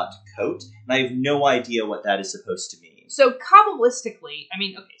Kabbalistically cut coat, and I have no idea what that is supposed to mean. So Kabbalistically,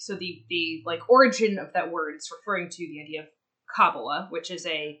 so the origin of that word is referring to the idea of Kabbalah, which is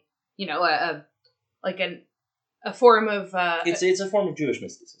a form of it's a form of Jewish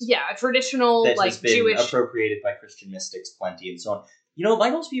mysticism. Yeah, a traditional that has been Jewish appropriated by Christian mystics plenty and so on. It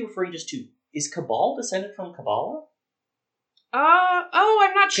might also be referring just to, is Cabal descended from Kabbalah?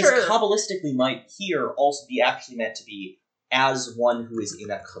 I'm not sure. Because Kabbalistically might here also be actually meant to be as one who is in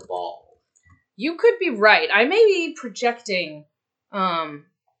a cabal. You could be right. I may be projecting.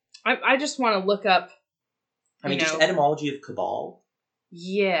 I just want to look up. Just etymology of cabal.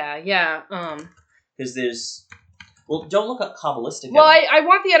 Yeah. Because there's. Well, don't look up Kabbalistic. Well, I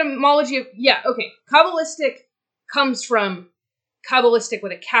want the etymology of. Yeah, okay. Kabbalistic comes from Kabbalistic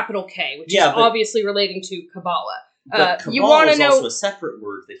with a capital K, which is obviously relating to Kabbalah. But Kabbalah you want to know also a separate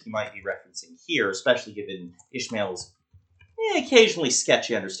word that he might be referencing here, especially given Ishmael's occasionally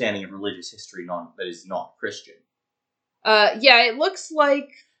sketchy understanding of religious history that is not Christian. It looks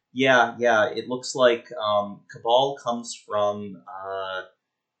like... Yeah, it looks like Cabal comes from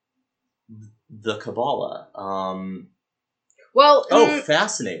the Kabbalah.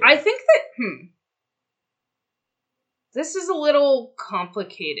 Fascinating. I think that, this is a little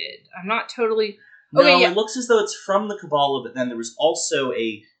complicated. I'm not totally... It looks as though it's from the Kabbalah, but then there was also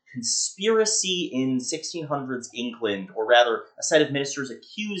a conspiracy in 1600s England, or rather, a set of ministers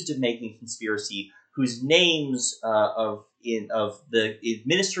accused of making a conspiracy, whose names of the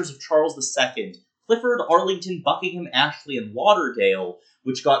ministers of Charles II, Clifford, Arlington, Buckingham, Ashley, and Lauderdale,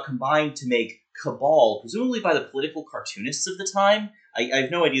 which got combined to make Cabal, presumably by the political cartoonists of the time. I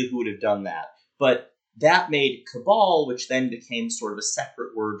have no idea who would have done that, but that made Cabal, which then became sort of a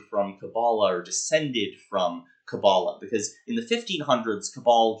separate word from Kabbalah, or descended from Kabbalah, because in the 1500s,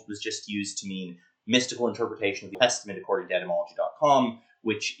 Cabal was just used to mean mystical interpretation of the Testament according to etymology.com,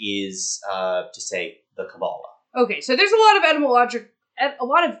 which is to say the Kabbalah. Okay, so there's a lot of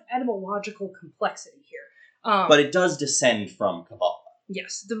etymological complexity here. But it does descend from Kabbalah.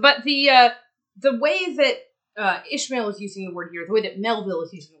 Yes, but the way that Ishmael is using the word here, the way that Melville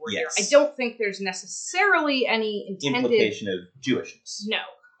is using the word here, I don't think there's necessarily any intended implication of Jewishness. No.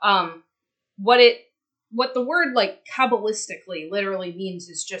 What the word, like, Kabbalistically literally means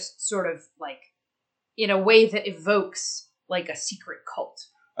is just sort of, like, in a way that evokes, like, a secret cult.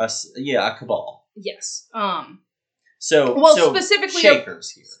 A cabal. Yes. Specifically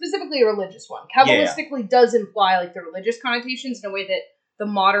Shakers here. Specifically a religious one. Kabbalistically does imply, like, the religious connotations in a way that the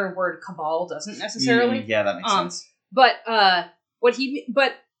modern word cabal doesn't necessarily. That makes sense. But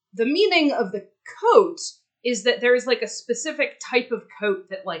the meaning of the coat is that there is, like, a specific type of coat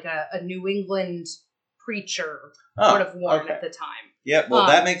that, like, a New England preacher would have worn at the time. Yeah, well,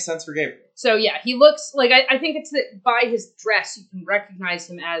 that makes sense for Gabriel. So, yeah, he looks like, I think it's that by his dress, you can recognize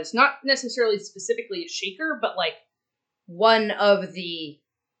him as not necessarily specifically a Shaker, but, like, one of the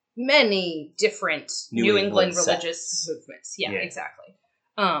many different New England religious movements. Yeah, exactly.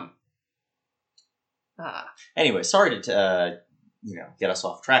 Anyway, sorry to get us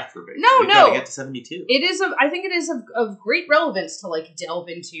off track for a bit. We've got to get to 72. I think it is of great relevance to, like, delve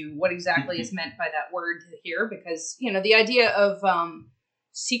into what exactly is meant by that word here, because, the idea of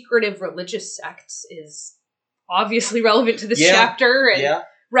secretive religious sects is obviously relevant to this chapter, and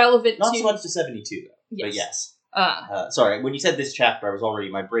relevant not to... so much to 72, though. Yes. But yes. Sorry, when you said this chapter,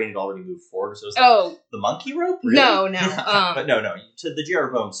 my brain had already moved forward, so it was the monkey rope? Really? No. But no, to the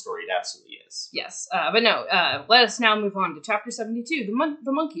Jeroboam story, it absolutely is. Yes, but no, let us now move on to chapter 72,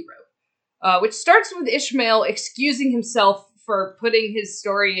 the monkey rope, which starts with Ishmael excusing himself for putting his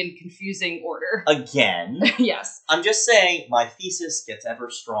story in confusing order. Again? Yes. I'm just saying, my thesis gets ever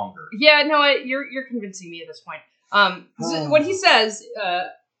stronger. Yeah, no, you're convincing me at this point. So what he says,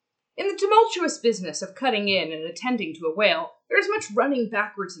 in the tumultuous business of cutting in and attending to a whale, there is much running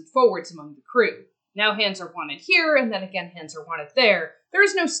backwards and forwards among the crew. Now hands are wanted here, and then again hands are wanted there. There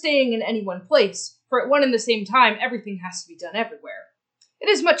is no staying in any one place, for at one and the same time everything has to be done everywhere. It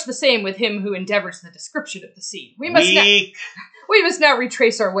is much the same with him who endeavors the description of the scene. We must now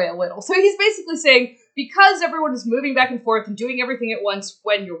retrace our way a little. So he's basically saying, because everyone is moving back and forth and doing everything at once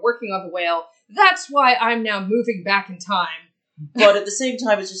when you're working on the whale, that's why I'm now moving back in time. But at the same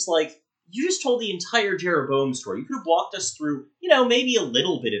time, it's just like, you just told the entire Jeroboam story. You could have walked us through, maybe a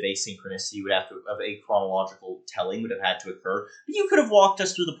little bit of asynchronicity of a chronological telling would have had to occur. But you could have walked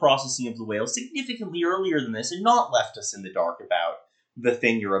us through the processing of the whale significantly earlier than this and not left us in the dark about the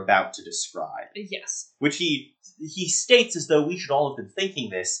thing you're about to describe. Yes. Which he states as though we should all have been thinking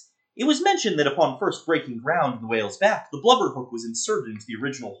this. It was mentioned that upon first breaking ground in the whale's back, the blubber hook was inserted into the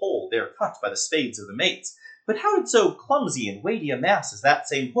original hole there cut by the spades of the mates. But how did so clumsy and weighty a mass as that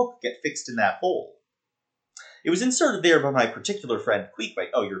same hook get fixed in that hole? It was inserted there by my particular friend Queequeg.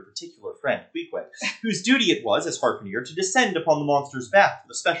 Oh, your particular friend Queequeg, whose duty it was, as harpooner, to descend upon the monster's back for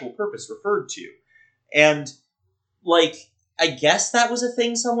the special purpose referred to. And, I guess that was a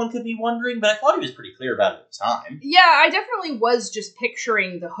thing someone could be wondering, but I thought he was pretty clear about it at the time. Yeah, I definitely was just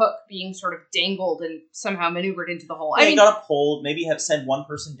picturing the hook being sort of dangled and somehow maneuvered into the hole. You got a pole, maybe send one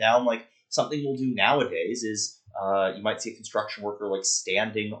person down, something we'll do nowadays is you might see a construction worker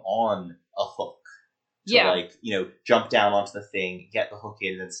standing on a hook to jump down onto the thing, get the hook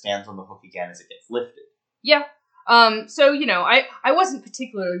in, and then stands on the hook again as it gets lifted. Yeah. So I wasn't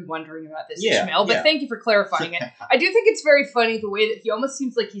particularly wondering about this, Ishmael, but thank you for clarifying it. I do think it's very funny the way that he almost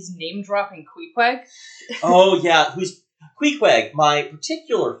seems like he's name dropping Queequeg. Oh yeah, Queequeg, my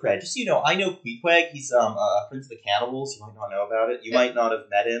particular friend, just so you know, I know Queequeg. He's Prince of the Cannibals. You might not know about it. You might not have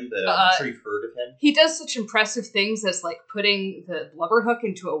met him, but I'm sure you've heard of him. He does such impressive things as, like, putting the blubber hook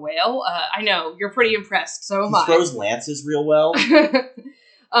into a whale. I know, you're pretty impressed, so am I. He throws lances real well.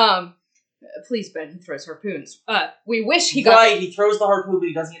 Please, Ben, he throws harpoons. We wish he got... Right, he throws the harpoon, but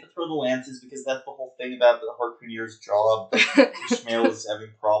he doesn't get to throw the lances, because that's the whole thing about the harpooner's job that Ishmael is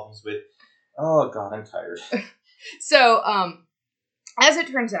having problems with. Oh, God, I'm tired. So, as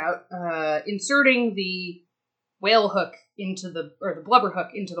it turns out, inserting the whale hook the blubber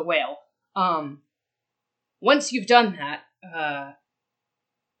hook into the whale, once you've done that,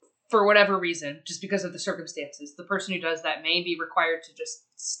 for whatever reason, just because of the circumstances, the person who does that may be required to just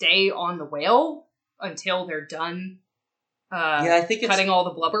stay on the whale until they're done I think cutting all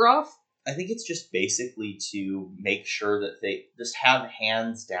the blubber off. I think it's just basically to make sure that they just have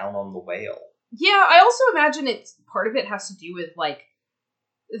hands down on the whale. Yeah, I also imagine part of it has to do with, like,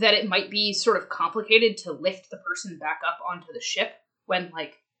 that it might be sort of complicated to lift the person back up onto the ship when,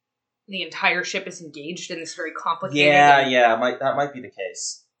 like, the entire ship is engaged in this very complicated... that might be the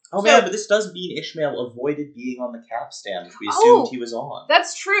case. Oh, man, but this does mean Ishmael avoided being on the capstan, which we assumed he was on.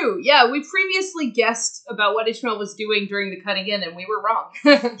 That's true. Yeah, we previously guessed about what Ishmael was doing during the cutting in, and we were wrong.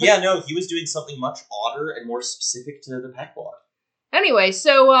 Yeah, no, he was doing something much odder and more specific to the Pequod. Anyway,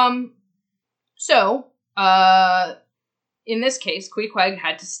 So, in this case, Queequeg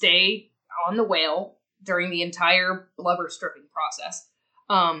had to stay on the whale during the entire blubber stripping process.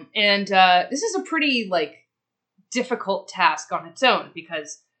 This is a pretty, like, difficult task on its own,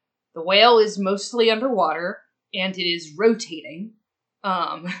 because the whale is mostly underwater, and it is rotating.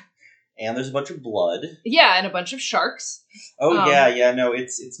 And there's a bunch of blood. Yeah, and a bunch of sharks. Oh, no,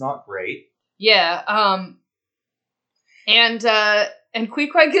 it's not great. Yeah, and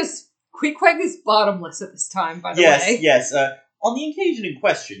Queequeg is bottomless at this time, by the way. Yes. On the occasion in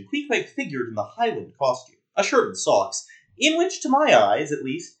question, Queequeg figured in the Highland costume, a shirt and socks, in which, to my eyes, at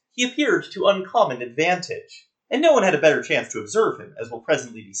least, he appeared to uncommon advantage. And no one had a better chance to observe him, as will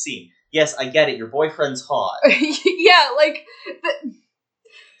presently be seen. Yes, I get it, your boyfriend's hot. Yeah, like...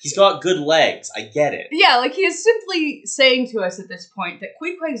 He's got good legs, I get it. Yeah, like, he is simply saying to us at this point that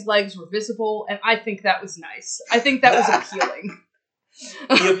Queequeg's legs were visible, and I think that was nice. I think that was appealing.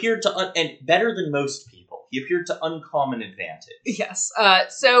 He appeared to, and better than most people, he appeared to uncommon advantage. Yes,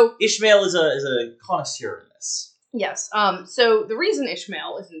 so... Ishmael is a connoisseur in this. Yes, so the reason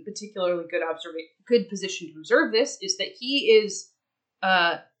Ishmael is in particularly good position to observe this is that he is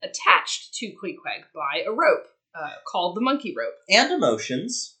attached to Queequeg by a rope, called the monkey rope. And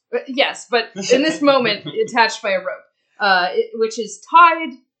emotions. Yes, but in this moment, attached by a rope, which is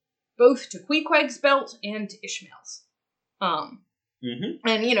tied both to Queequeg's belt and to Ishmael's. And,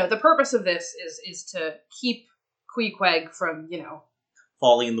 the purpose of this is to keep Queequeg from,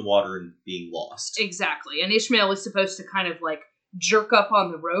 falling in the water and being lost. Exactly. And Ishmael is supposed to kind of, like, jerk up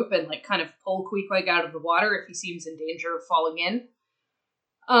on the rope and, like, kind of pull Queequeg out of the water if he seems in danger of falling in.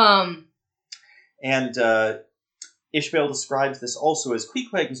 And Ishmael describes this also as,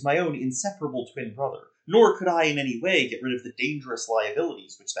 Queequeg was my own inseparable twin brother, nor could I in any way get rid of the dangerous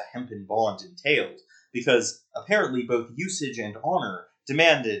liabilities which the hempen bond entailed, because apparently both usage and honor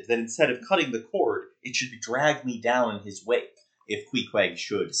demanded that instead of cutting the cord, it should drag me down in his wake, if Queequeg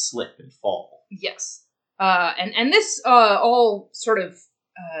should slip and fall. Yes. And this all sort of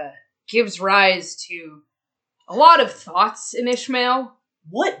gives rise to a lot of thoughts in Ishmael.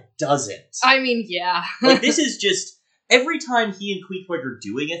 What doesn't? I mean, yeah. Like, this is just, every time he and Queequeg are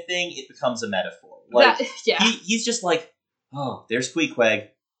doing a thing, it becomes a metaphor. Like, he's just like, oh, there's Queequeg.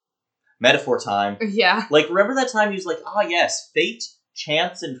 Metaphor time. Yeah. Like, remember that time he was like, yes, fate,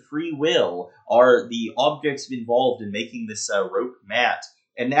 chance, and free will are the objects involved in making this rope mat.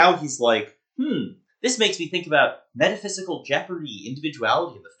 And now he's like, this makes me think about metaphysical jeopardy,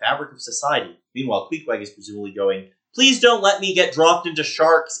 individuality, and the fabric of society. Meanwhile, Queequeg is presumably going, please don't let me get dropped into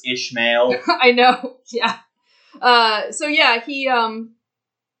sharks, Ishmael. I know, yeah. He,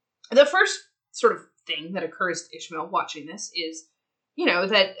 the first sort of thing that occurs to Ishmael watching this is,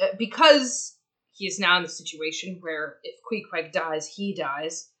 that because he is now in the situation where if Queequeg dies, he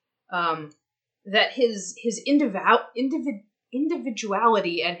dies, that his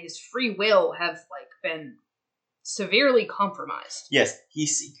individuality and his free will have, like, been severely compromised. Yes, he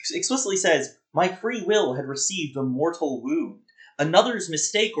explicitly says, my free will had received a mortal wound. Another's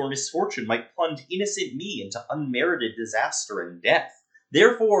mistake or misfortune might plunge innocent me into unmerited disaster and death.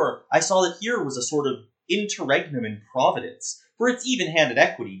 Therefore, I saw that here was a sort of interregnum in providence, for its even-handed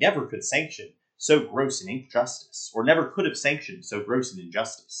equity never could sanction so gross an injustice, or never could have sanctioned so gross an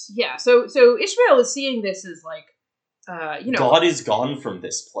injustice. Yeah, so Ishmael is seeing this as, like, God is gone from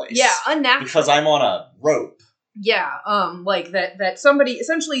this place. Yeah, unnatural. Because I'm on a rope. Yeah, like that somebody,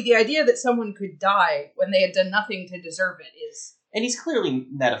 essentially the idea that someone could die when they had done nothing to deserve it is... And he's clearly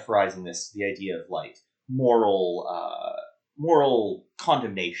metaphorizing this, the idea of, like, moral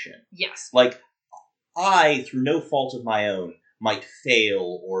condemnation. Yes. Like, I, through no fault of my own, might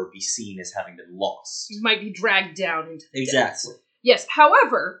fail or be seen as having been lost. You might be dragged down into the Exactly. depths. Yes,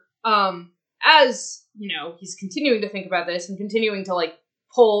 however, as, he's continuing to think about this and continuing to, like,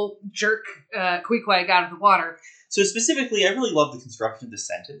 jerk Queequeg out of the water. So specifically, I really love the construction of this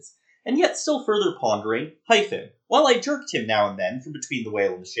sentence. And yet, still further pondering, while I jerked him now and then from between the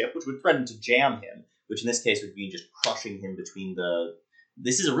whale and the ship, which would threaten to jam him, which in this case would mean just crushing him between the...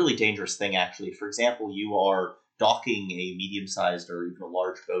 This is a really dangerous thing, actually. For example, you are docking a medium-sized or even a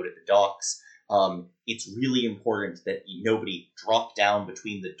large boat at the docks. It's really important that nobody drop down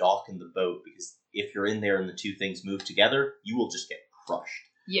between the dock and the boat, because if you're in there and the two things move together, you will just get crushed.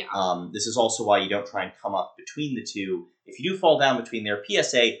 Yeah. This is also why you don't try and come up between the two. If you do fall down between there,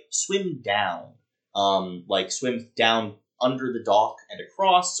 PSA, swim down. Swim down under the dock and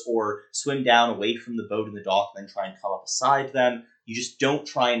across, or swim down away from the boat and the dock and then try and come up beside them. You just don't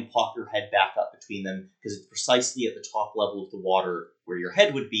try and pop your head back up between them, because it's precisely at the top level of the water where your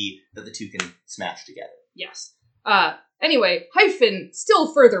head would be that the two can smash together. Yes. Anyway,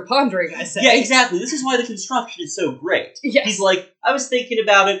 still further pondering, I say. Yeah, exactly. This is why the construction is so great. Yes. He's like, I was thinking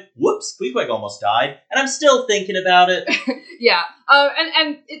about it. Whoops, Queequeg almost died, and I'm still thinking about it. Yeah.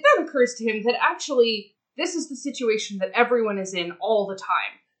 And it then occurs to him that actually this is the situation that everyone is in all the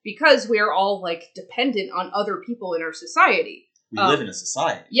time, because we are all, like, dependent on other people in our society. We live in a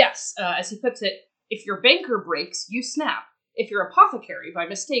society. Yes. As he puts it, if your banker breaks, you snap. If your apothecary by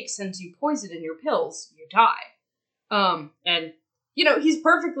mistake sends you poison in your pills, you die. And, he's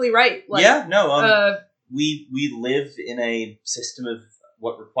perfectly right. Like, yeah, no, we live in a system of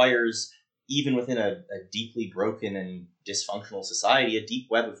what requires, even within a deeply broken and dysfunctional society, a deep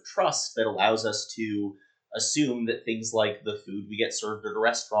web of trust that allows us to assume that things like the food we get served at a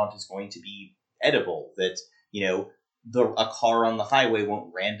restaurant is going to be edible, that, a car on the highway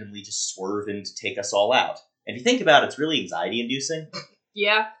won't randomly just swerve in to take us all out. And if you think about it, it's really anxiety-inducing.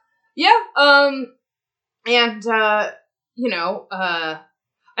 Yeah. Yeah, I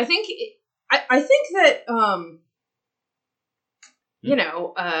think that,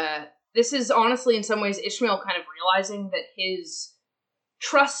 this is honestly in some ways Ishmael kind of realizing that his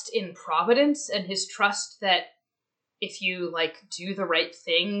trust in Providence and his trust that if you, like, do the right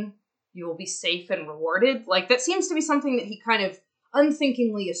thing, you will be safe and rewarded. Like, that seems to be something that he kind of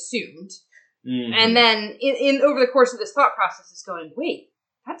unthinkingly assumed. Mm-hmm. And then in over the course of this thought process is going, wait,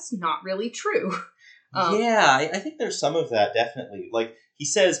 that's not really true. I think there's some of that, definitely. Like, he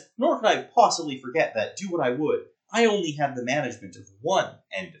says, nor can I possibly forget that, do what I would, I only have the management of one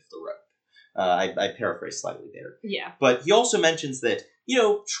end of the rope. I paraphrase slightly there. Yeah. But he also mentions that,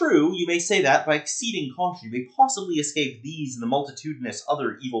 true, you may say that, by exceeding caution, you may possibly escape these and the multitudinous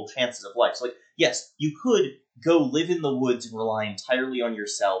other evil chances of life. So, like, yes, you could go live in the woods and rely entirely on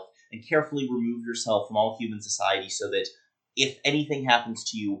yourself and carefully remove yourself from all human society so that if anything happens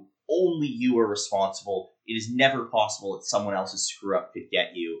to you, only you are responsible. It is never possible that someone else's screw-up could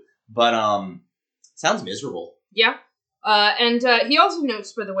get you. But, sounds miserable. Yeah. And he also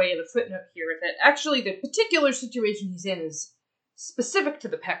notes, by the way, in a footnote here, that actually the particular situation he's in is specific to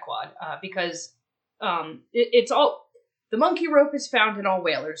the Pequod, because it's all... The monkey rope is found in all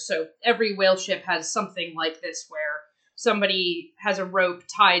whalers, so every whale ship has something like this where somebody has a rope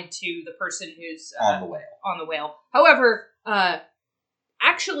tied to the person who's... on the whale. However,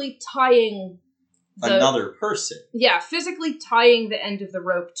 actually tying... another person. Yeah, physically tying the end of the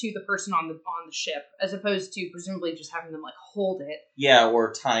rope to the person on the ship, as opposed to presumably just having them, like, hold it. Yeah,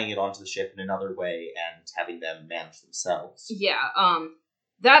 or tying it onto the ship in another way and having them manage themselves. Yeah,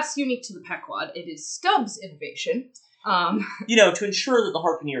 that's unique to the Pequod. It is Stubbs' innovation. To ensure that the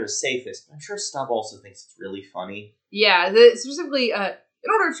harpooner is safest. I'm sure Stubb also thinks it's really funny. Yeah, specifically, in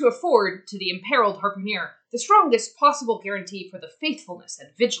order to afford to the imperiled harpooner the strongest possible guarantee for the faithfulness and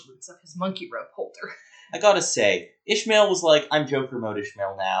vigilance of his monkey rope holder. I gotta say, Ishmael was like, I'm Joker mode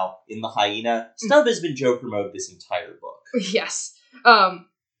Ishmael now, in the hyena. Stubb has been Joker mode this entire book. Yes.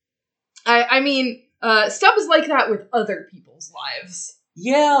 I mean, Stubb is like that with other people's lives.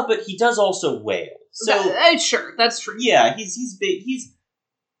 Yeah, but he does also wail. So sure, that's true. Yeah, he's big.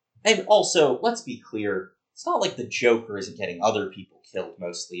 And also, let's be clear, it's not like the Joker isn't getting other people killed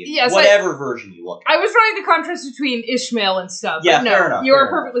mostly. Yes, whatever version you look at. I was drawing the contrast between Ishmael and Stubb. Yeah, but no, fair enough. You are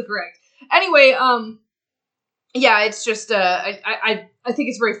perfectly correct. Anyway, yeah, it's just I think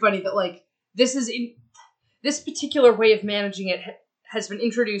it's very funny that, like, this is this particular way of managing it has been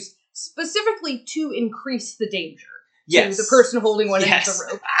introduced specifically to increase the danger to the person holding one end of the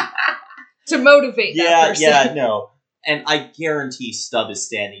rope. To motivate that person. Yeah, no. And I guarantee Stubb is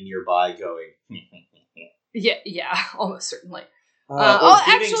standing nearby going... Yeah, almost certainly.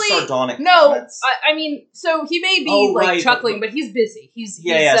 Actually, sardonic comments. I mean, so he may be chuckling, but he's busy. He's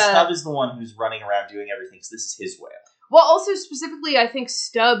Stubb is the one who's running around doing everything, so this is his whale. Well, also specifically, I think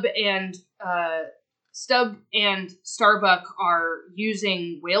Stubb and Starbuck are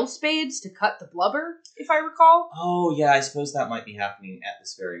using whale spades to cut the blubber, if I recall. Oh, yeah, I suppose that might be happening at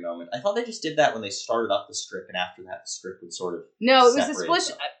this very moment. I thought they just did that when they started up the strip, and after that, the strip would sort of No, it was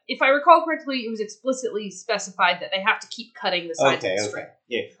explicit. If I recall correctly, it was explicitly specified that they have to keep cutting the sides of the strip.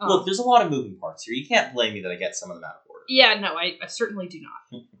 Yeah. Look, there's a lot of moving parts here. You can't blame me that I get some of them out of order. Yeah, no, I certainly do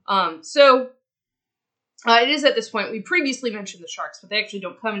not. So... it is at this point, we previously mentioned the sharks, but they actually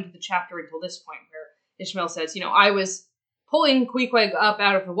don't come into the chapter until this point, where Ishmael says, I was pulling Queequeg up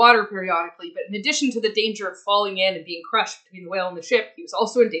out of the water periodically, but in addition to the danger of falling in and being crushed between the whale and the ship, he was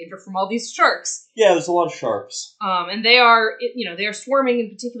also in danger from all these sharks. Yeah, there's a lot of sharks. And they are, they are swarming in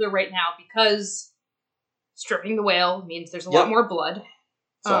particular right now because stripping the whale means there's a lot more blood.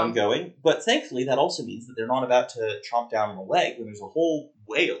 So I'm going, but thankfully that also means that they're not about to chomp down on a leg when there's a whole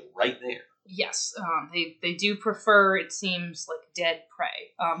whale right there. Yes, they do prefer, it seems, like dead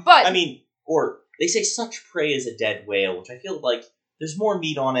prey. But I mean, or they say such prey as a dead whale, which I feel like there's more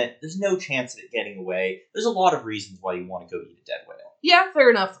meat on it. There's no chance of it getting away. There's a lot of reasons why you want to go eat a dead whale. Yeah,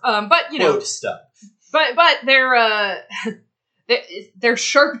 fair enough. But Quote Stubb. But their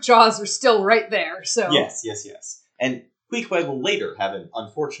sharp jaws are still right there. So yes, and Queequeg will later have an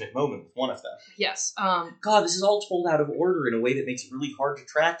unfortunate moment with one of them. Yes. God, this is all told out of order in a way that makes it really hard to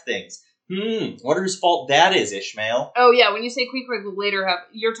track things. Wonder whose fault that is, Ishmael. Oh, yeah, when you say Queequeg will later have...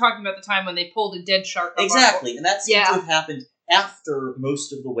 You're talking about the time when they pulled a dead shark up. Exactly, and that seems to have happened after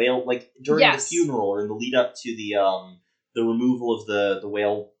most of the whale... Like, during the funeral, or in the lead-up to the removal of the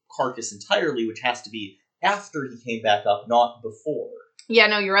whale carcass entirely, which has to be after he came back up, not before. Yeah,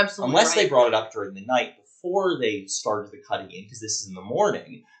 no, you're absolutely Unless they brought it up during the night, before they started the cutting in, because this is in the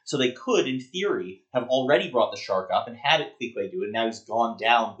morning... So they could, in theory, have already brought the shark up and had it Queequeg do it, and now he's gone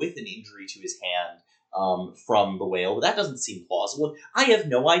down with an injury to his hand from the whale, but that doesn't seem plausible. I have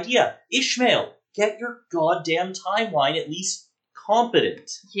no idea. Ishmael, get your goddamn timeline at least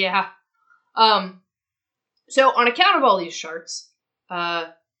competent. Yeah. So, on account of all these sharks,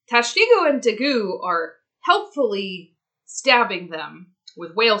 Tashtigo and Dagu are helpfully stabbing them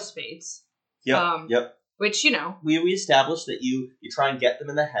with whale spades. Yep. Which, We established that you try and get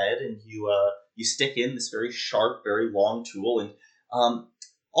them in the head, and you stick in this very sharp, very long tool, and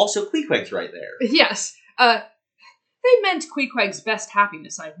also Queequeg's right there. Yes. They meant Queequeg's best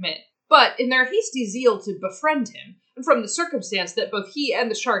happiness, I admit, but in their hasty zeal to befriend him, and from the circumstance that both he and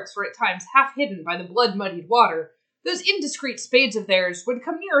the sharks were at times half hidden by the blood-muddied water, those indiscreet spades of theirs would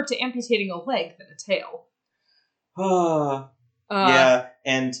come nearer to amputating a leg than a tail. Yeah,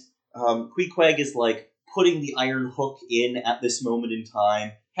 and Queequeg is like putting the iron hook in at this moment in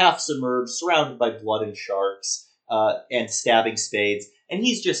time, half submerged, surrounded by blood and sharks, and stabbing spades. And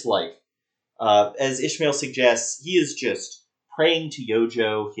he's just like, as Ishmael suggests, he is just praying to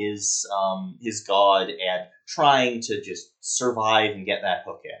Yojo, his god, and trying to just survive and get that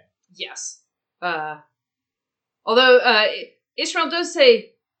hook in. Yes. Although, Ishmael does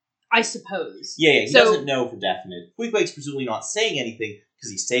say, I suppose. Yeah, he doesn't know for definite. Queequeg's presumably not saying anything,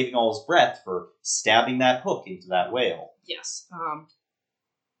 because he's saving all his breath for stabbing that hook into that whale. Yes.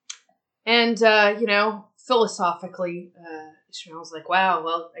 And, philosophically, Ishmael's like, wow,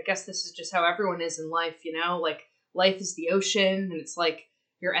 well, I guess this is just how everyone is in life, Like, life is the ocean, and it's like,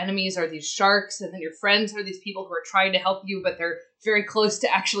 your enemies are these sharks, and then your friends are these people who are trying to help you, but they're very close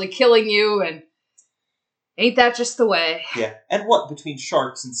to actually killing you, and ain't that just the way? Yeah, and what, between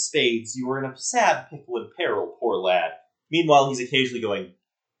sharks and spades, you are in a sad pickle and peril, poor lad. Meanwhile, he's occasionally going,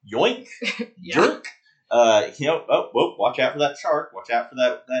 yoink, jerk. Watch out for that shark, watch out for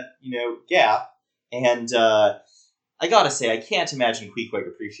that gap. And I gotta say, I can't imagine Queequeg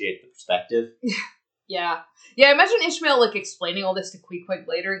appreciate the perspective. Yeah, imagine Ishmael, explaining all this to Queequeg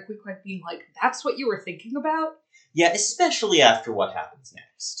later, and Queequeg being like, that's what you were thinking about? Yeah, especially after what happens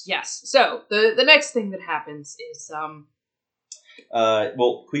next. Yes, so, the next thing that happens is,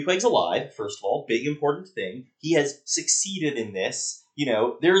 Queequeg's alive, first of all. Big, important thing. He has succeeded in this.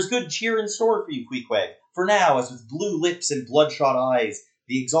 There is good cheer in store for you, Queequeg. For now, as with blue lips and bloodshot eyes,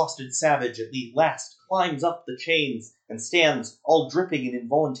 the exhausted savage at last climbs up the chains and stands all dripping and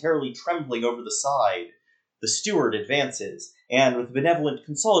involuntarily trembling over the side. The steward advances, and with a benevolent,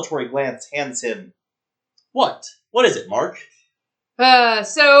 consolatory glance hands him What? What is it, Mark? Clearly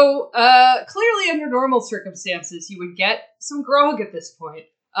under normal circumstances, you would get some grog at this point.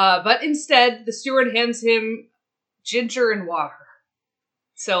 But instead, the steward hands him ginger and water.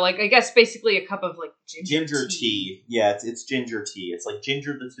 So, I guess basically a cup of, ginger tea. Yeah, it's ginger tea. It's like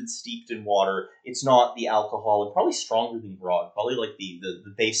ginger that's been steeped in water. It's not the alcohol, and probably stronger than grog. Probably like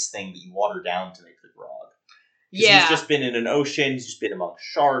the base thing that you water down to make the grog. Yeah. He's just been in an ocean. He's just been among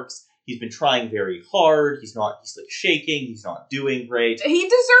sharks. He's been trying very hard. He's shaking. He's not doing great. He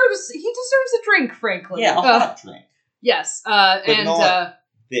deserves a drink, frankly. Yeah, a hot drink. Yes,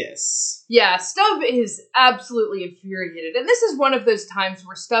 this. Yeah, Stubb is absolutely infuriated, and this is one of those times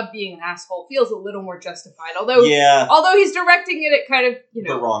where Stubb being an asshole feels a little more justified. Although he's directing it at kind of,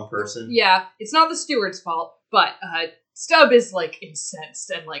 the wrong person. Yeah, it's not the steward's fault, but Stubb is incensed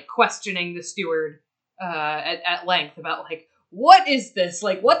and questioning the steward at length about what is this?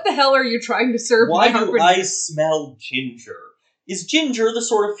 What the hell are you trying to serve? Why do I smell ginger? Is ginger the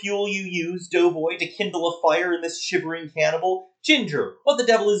sort of fuel you use, Doughboy, to kindle a fire in this shivering cannibal? Ginger. What the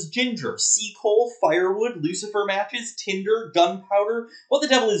devil is ginger? Sea coal, firewood, lucifer matches, tinder, gunpowder? What the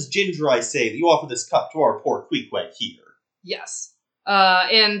devil is ginger, I say, that you offer this cup to our poor Queequeg here? Yes. He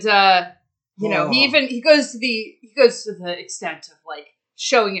goes to the extent of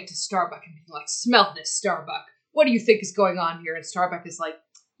showing it to Starbuck and being smell this, Starbuck. What do you think is going on here? And Starbuck is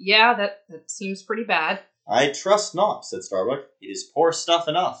yeah, that seems pretty bad. I trust not, said Starbuck. It is poor stuff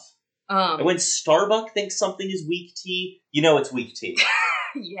enough. And when Starbuck thinks something is weak tea, you know it's weak tea.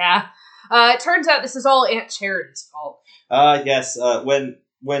 Yeah. It turns out this is all Aunt Charity's fault. Yes.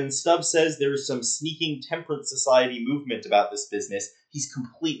 When Stubb says there's some sneaking temperance society movement about this business, he's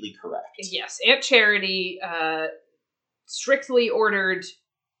completely correct. Yes, Aunt Charity strictly ordered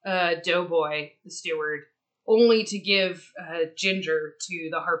Doughboy, the steward, only to give ginger to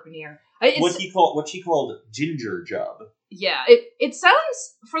the harpooner. What she called ginger jub. Yeah, it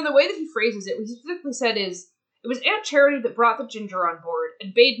sounds, from the way that he phrases it, what he specifically said is, it was Aunt Charity that brought the ginger on board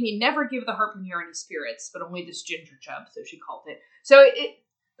and bade me never give the harpooner any spirits, but only this ginger jub, so she called it. So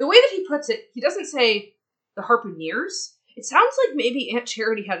the way that he puts it, he doesn't say the harpooneers. It sounds like maybe Aunt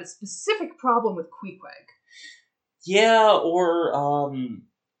Charity had a specific problem with Queequeg. Yeah, or,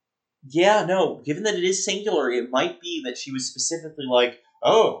 no, given that it is singular, it might be that she was specifically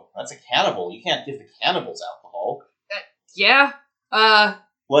oh, that's a cannibal. You can't give the cannibals alcohol. Yeah.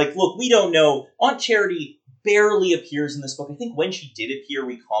 Look, we don't know. Aunt Charity barely appears in this book. I think when she did appear,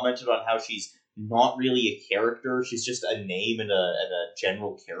 we commented on how she's not really a character. She's just a name and a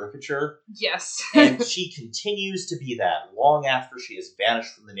general caricature. Yes. And she continues to be that long after she has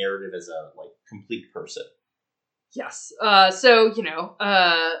vanished from the narrative as a, complete person. Yes.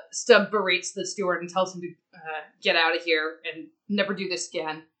 Stubb berates the steward and tells him to get out of here and never do this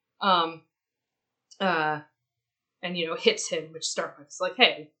again. And hits him, which Starbuck's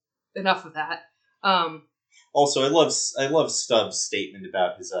hey, enough of that. Also, I love Stubb's statement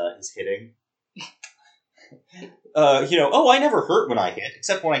about his hitting. I never hurt when I hit,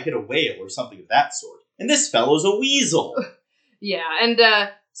 except when I hit a whale or something of that sort. And this fellow's a weasel. Yeah, and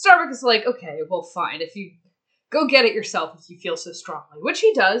Starbuck is okay, well, fine, if you go get it yourself if you feel so strongly, which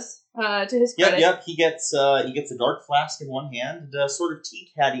he does, to his credit. Yep, he gets a dark flask in one hand and a sort of tea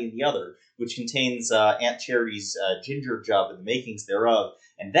caddy in the other, which contains Aunt Charity's ginger jub and the makings thereof,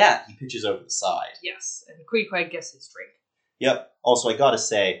 and that he pitches over the side. Yes, and Queequeg gets his drink. Yep. Also, I gotta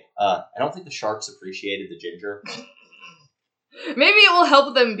say, I don't think the sharks appreciated the ginger. Maybe it will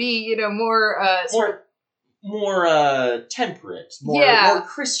help them be, more temperate, more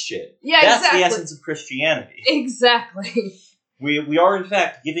Christian. Yeah, That's exactly. the essence of Christianity. Exactly. We are, in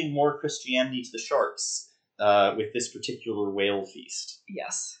fact, giving more Christianity to the sharks with this particular whale feast.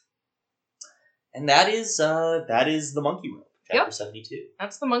 Yes. And that is the Monkey Rope, chapter 72.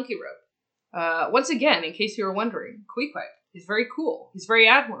 That's the Monkey Rope. Once again, in case you were wondering, Queequeg is very cool. He's very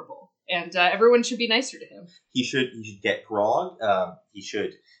admirable, and everyone should be nicer to him. He should get grog. He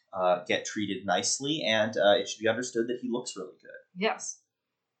should get treated nicely, and it should be understood that he looks really good. Yes.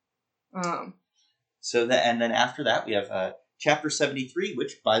 And then after that, we have chapter 73,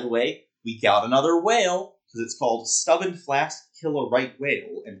 which, by the way, we got another whale, because it's called Stubb and Flask Kill a Right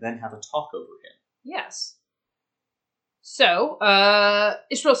Whale, and then have a talk over him. Yes. So,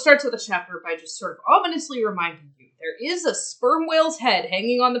 Ishmael starts with the chapter by just sort of ominously reminding you there is a sperm whale's head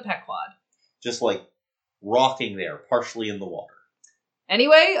hanging on the Pequod. Just rocking there, partially in the water.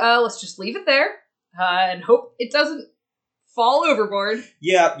 Anyway, let's just leave it there, and hope it doesn't fall overboard.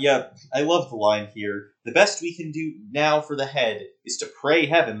 Yeah, I love the line here. The best we can do now for the head is to pray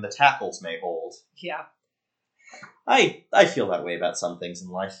heaven the tackles may hold. Yeah. I feel that way about some things in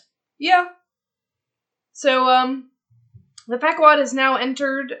life. Yeah. So, the Pequod has now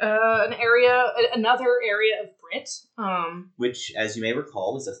entered another area of Brit. Which, as you may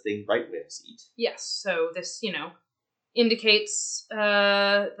recall, is a thing right whales eat. Yes, so this, indicates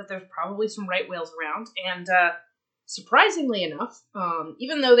that there's probably some right whales around, and surprisingly enough,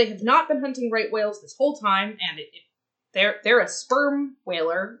 even though they have not been hunting right whales this whole time, and they're a sperm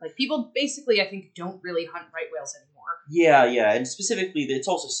whaler, like, people basically, I think, don't really hunt right whales anymore. Yeah, and specifically, it's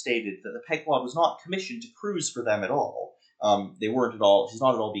also stated that the Pequod was not commissioned to cruise for them at all. They weren't at all. She's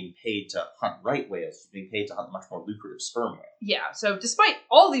not at all being paid to hunt right whales. She's being paid to hunt the much more lucrative sperm whale. Yeah. So, despite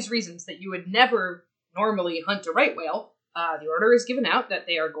all these reasons that you would never normally hunt a right whale, the order is given out that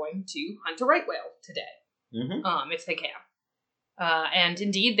they are going to hunt a right whale today, if they can. And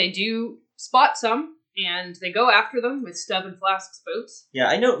indeed, they do spot some, and they go after them with Stubb and Flask's boats. Yeah,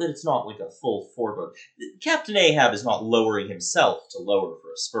 I note that it's not like a full four-boat. Captain Ahab is not lowering himself to lower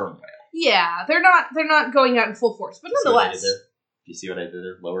for a sperm whale. Yeah, they're not going out in full force, but nonetheless. Do you see what I did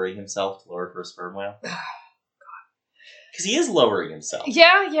there? Lowering himself to lower for a sperm whale? God. Because he is lowering himself.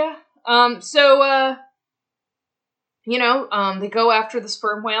 Yeah. They go after the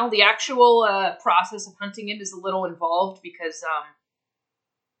sperm whale. The actual process of hunting it is a little involved because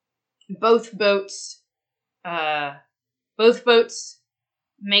both boats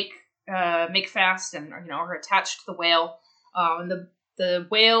make fast and are attached to the whale. And the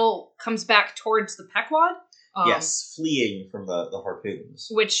whale comes back towards the Pequod. Yes, fleeing from the harpoons.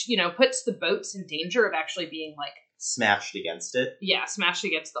 Which, puts the boats in danger of actually being, like... smashed against it. Yeah, smashed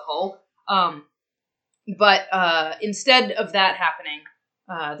against the hull. But instead of that happening,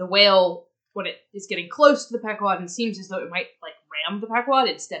 the whale, when it is getting close to the Pequod and seems as though it might, like, ram the Pequod,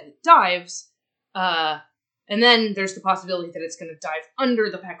 instead it dives. And then there's the possibility that it's going to dive under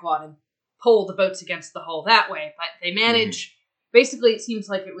the Pequod and pull the boats against the hull that way. But they manage... Basically, it seems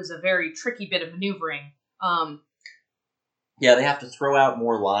like it was a very tricky bit of maneuvering. Yeah, they have to throw out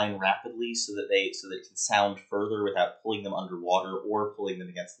more line rapidly so that it can sound further without pulling them underwater or pulling them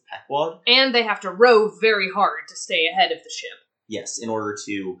against the Pequod. And they have to row very hard to stay ahead of the ship. Yes, in order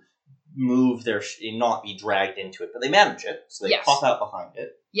to move and not be dragged into it. But they manage it, so they pop out behind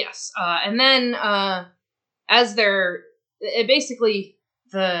it. Yes, and then as they're... basically,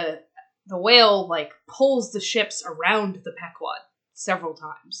 the whale, like, pulls the ships around the Pequod several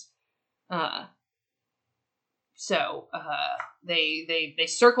times. So they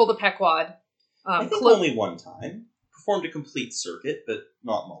circle the Pequod. I think only one time. Performed a complete circuit, but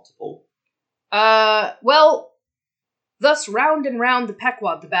not multiple. Well, thus round and round the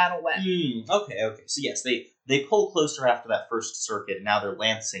Pequod the battle went. Okay. So yes, they pull closer after that first circuit, and now they're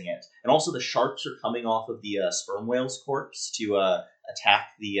lancing it. And also the sharks are coming off of the sperm whale's corpse to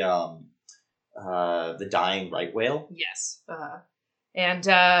attack the dying right whale. Yes. And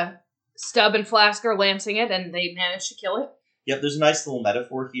Stubb and Flask are lancing it, and they manage to kill it. Yep, there's a nice little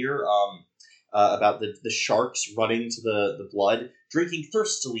metaphor here about the sharks running to the blood, drinking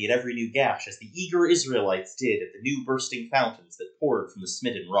thirstily at every new gash, as the eager Israelites did at the new bursting fountains that poured from the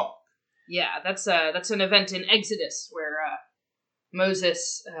smitten rock. Yeah, that's an event in Exodus where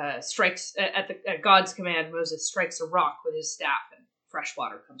Moses strikes at God's command. Moses strikes a rock with his staff, and fresh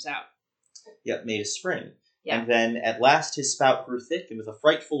water comes out. Yep, made a spring. Yeah. And then at last his spout grew thick, and with a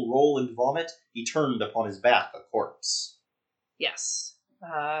frightful roll and vomit, he turned upon his back a corpse. Yes.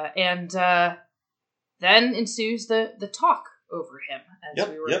 And then ensues the talk over him, as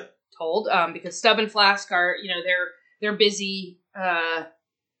we were told, because Stubb and Flask are, they're busy,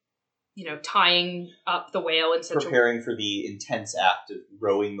 tying up the whale in such preparing for the intense act of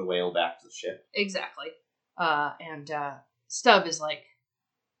rowing the whale back to the ship. Exactly. And Stubb is like,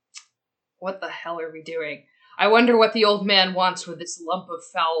 what the hell are we doing? I wonder what the old man wants with this lump of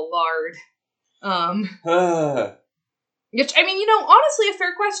foul lard. Which, honestly, a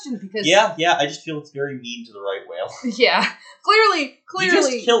fair question, because... Yeah, I just feel it's very mean to the right whale. Yeah, clearly... You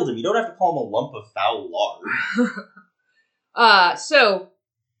just killed him, you don't have to call him a lump of foul lard. So,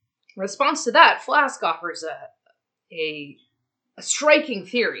 in response to that, Flask offers a striking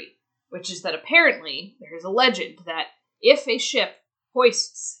theory, which is that apparently there's a legend that if a ship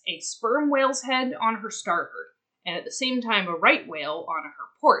hoists a sperm whale's head on her starboard, and at the same time a right whale on her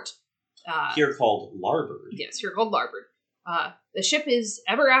port... here called larboard. Yes, here called larboard. The ship is,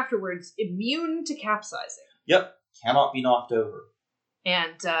 ever afterwards, immune to capsizing. Yep, cannot be knocked over.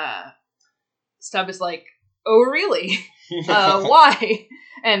 And Stubb is like, oh, really? Why?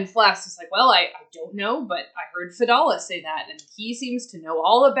 And Flask is like, well, I don't know, but I heard Fedallah say that, and he seems to know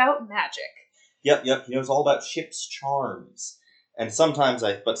all about magic. Yep, he knows all about ship's charms. And sometimes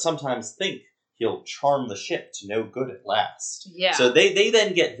think he'll charm the ship to no good at last. Yeah. So they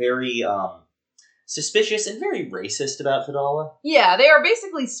then get very suspicious and very racist about Fedallah. Yeah, they are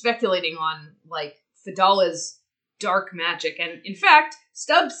basically speculating on, like, Fedallah's dark magic. And, in fact,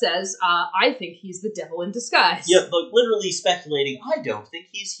 Stubbs says, I think he's the devil in disguise. Yeah, but literally speculating, I don't think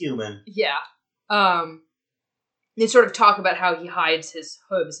he's human. Yeah. They sort of talk about how he hides his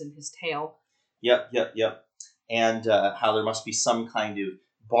hooves in his tail. Yep. And how there must be some kind of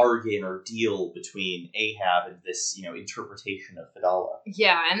bargain or deal between Ahab and this, interpretation of Fedallah.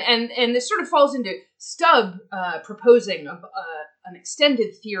 Yeah, and this sort of falls into Stubb proposing an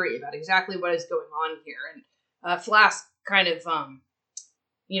extended theory about exactly what is going on here, and Flask kind of,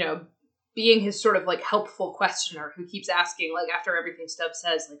 being his sort of, like, helpful questioner who keeps asking, like, after everything Stubb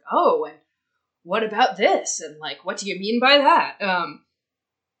says, like, oh, and what about this? And, like, what do you mean by that?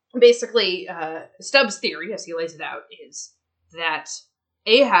 Basically, Stubbs' theory, as he lays it out, is that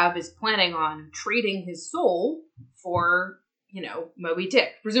Ahab is planning on trading his soul for, Moby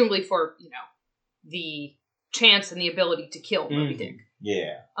Dick. Presumably for, the chance and the ability to kill Moby Dick.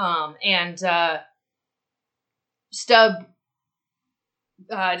 Yeah. And Stubb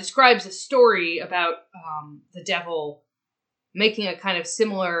describes a story about the devil making a kind of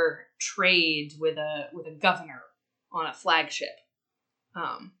similar trade with a governor on a flagship.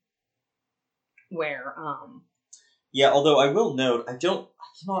 Yeah, although I will note, I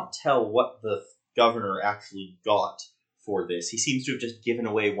cannot tell what the governor actually got for this. He seems to have just given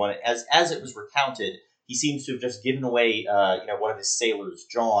away one, as it was recounted, he seems to have just given away, one of his sailors,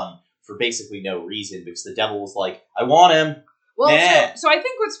 John, for basically no reason, because the devil was like, I want him! Well, nah. so I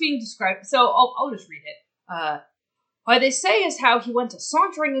think what's being described, so I'll just read it. What they say is how he went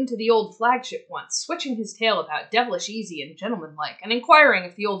sauntering into the old flagship once, switching his tail about devilish easy and gentlemanlike, and inquiring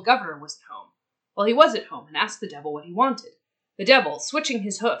if the old governor was at home. Well, he was at home, and asked the devil what he wanted. The devil, switching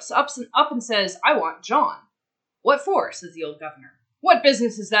his hoofs, up and says, I want John. What for? Says the old governor. What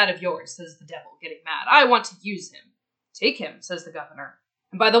business is that of yours? Says the devil, getting mad. I want to use him. Take him, says the governor.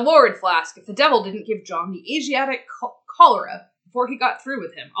 And by the Lord, Flask, if the devil didn't give John the Asiatic cholera before he got through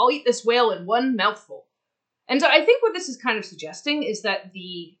with him, I'll eat this whale in one mouthful. And I think what this is kind of suggesting is that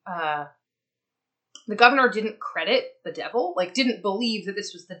the governor didn't credit the devil, like, didn't believe that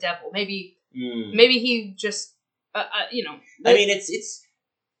this was the devil. Maybe he just, I mean, it's.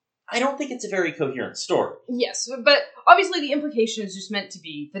 I don't think it's a very coherent story. Yes, but obviously the implication is just meant to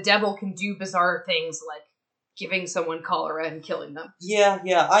be the devil can do bizarre things like giving someone cholera and killing them. Yeah.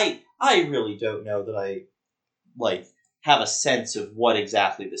 I really don't know that I, have a sense of what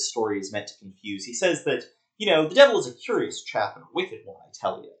exactly this story is meant to confuse. He says that, the devil is a curious chap and a wicked one, I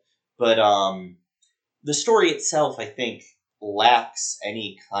tell you. But, the story itself, I think, lacks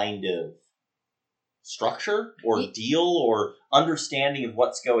any kind of structure or deal or understanding of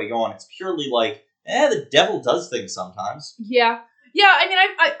what's going on. It's purely like, the devil does things sometimes. Yeah. I mean,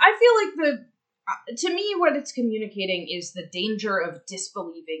 I feel like to me, what it's communicating is the danger of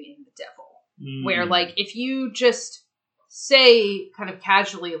disbelieving in the devil. Where, like, if you just say kind of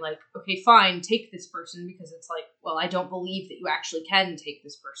casually, like, okay, fine, take this person, because it's like, well, I don't believe that you actually can take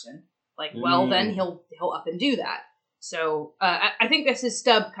this person. Like, well, then he'll up and do that. So, I think this is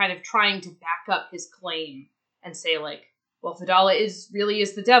Stubb kind of trying to back up his claim and say, like, well, Fedallah really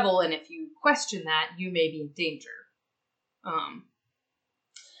is the devil, and if you question that, you may be in danger.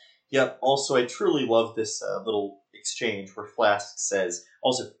 Yep, also, I truly love this little exchange where Flask says,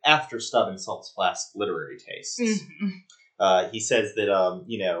 also, after Stubb insults Flask's literary tastes, he says that,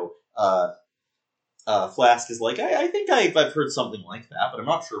 Flask is like, I think I've heard something like that, but I'm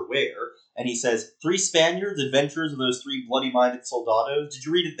not sure where. And he says, 3 Spaniards, Adventures of those 3 Bloody-Minded Soldados. Did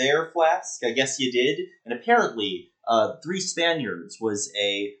you read it there, Flask? I guess you did. And apparently, 3 Spaniards was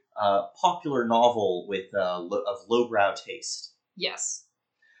a popular novel of lowbrow taste. Yes.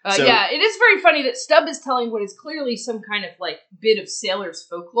 Yeah, it is very funny that Stubb is telling what is clearly some kind of, like, bit of sailor's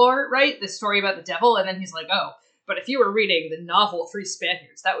folklore, right? The story about the devil, and then he's like, oh, but if you were reading the novel 3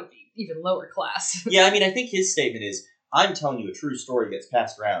 Spaniards, that would be even lower class. Yeah, I mean, I think his statement is, I'm telling you a true story gets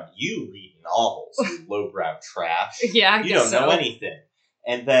passed around. You read novels, you lowbrow trash. Yeah, I you guess don't know so. anything.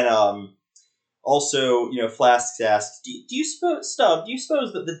 And then, also, Flask asks, do you suppose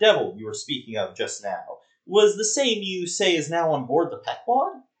that the devil you were speaking of just now was the same you say is now on board the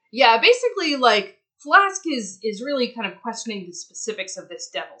Pequod? Yeah, basically, like, Flask is really kind of questioning the specifics of this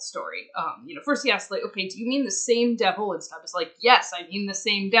devil story. First he asks, like, okay, do you mean the same devil? And Stubb is like, yes, I mean the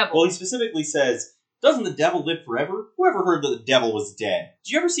same devil. Well, he specifically says, doesn't the devil live forever? Whoever heard that the devil was dead?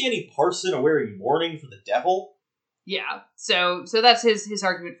 Did you ever see any parson wearing mourning for the devil? Yeah, so that's his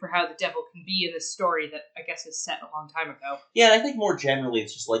argument for how the devil can be in this story that I guess is set a long time ago. Yeah, and I think more generally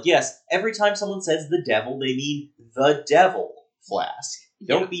it's just like, yes, every time someone says the devil, they mean the devil, Flask.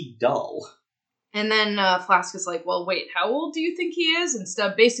 Don't be dull. And then Flask is like, well, wait, how old do you think he is? And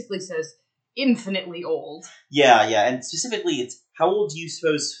Stubb basically says, infinitely old. Yeah, and specifically, it's how old do you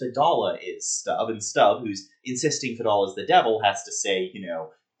suppose Fedallah is, Stubb? And Stubb, who's insisting Fedallah's the devil, has to say,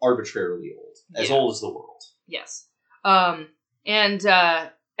 arbitrarily old. As old as the world. Yes. And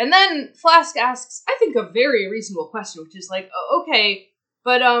then Flask asks, I think, a very reasonable question, which is like, okay,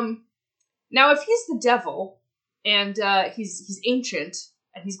 but now if he's the devil, and he's ancient,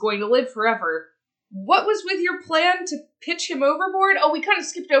 and he's going to live forever, what was with your plan to pitch him overboard? Oh, we kind of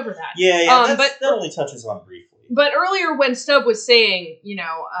skipped over that. Yeah, that only touches on briefly. But earlier when Stubb was saying,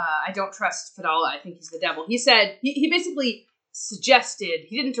 I don't trust Fedallah, I think he's the devil, he said, he basically suggested,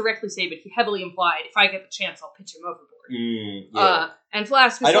 he didn't directly say, but he heavily implied, if I get the chance, I'll pitch him overboard. And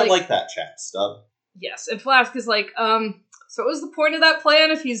Flask is I don't like that chap, Stubb. Yes, and Flask is like, so what was the point of that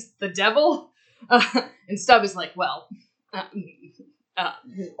plan if he's the devil? And Stubb is like, well...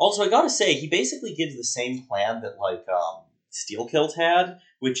 Also, I gotta say, he basically gives the same plan that, Steelkilt had,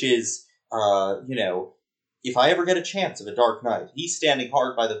 which is, if I ever get a chance of a dark night, he's standing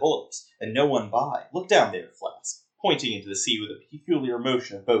hard by the bulwarks, and no one by. Look down there, Flask, pointing into the sea with a peculiar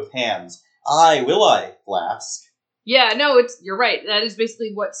motion of both hands. Aye, will I, Flask? Yeah, no, you're right. That is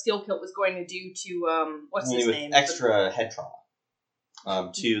basically what Steelkilt was going to do to, what's his name? Extra head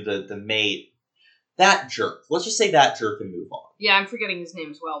trauma. To the mate. That jerk. Let's just say that jerk and move on. Yeah, I'm forgetting his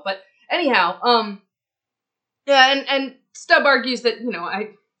name as well. But anyhow, yeah, and Stubb argues that,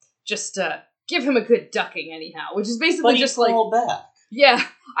 I just give him a good ducking anyhow, which is basically just like... back. Yeah,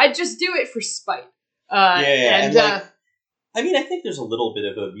 I'd just do it for spite. And I think there's a little bit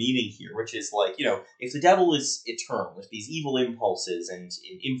of a meaning here, which is if the devil is eternal, if these evil impulses and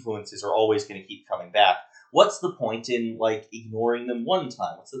influences are always going to keep coming back, what's the point in, ignoring them one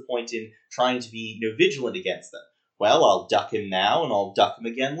time? What's the point in trying to be, vigilant against them? Well, I'll duck him now, and I'll duck him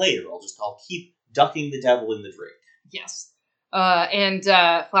again later. I'll keep ducking the devil in the drink. Yes. And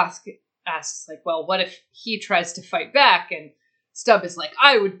Flask asks, well, what if he tries to fight back? And Stubb is like,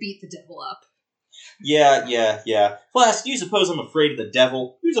 I would beat the devil up. Yeah. Flask, do you suppose I'm afraid of the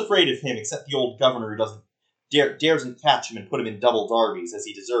devil? Who's afraid of him except the old governor who daresn't catch him and put him in double darbies as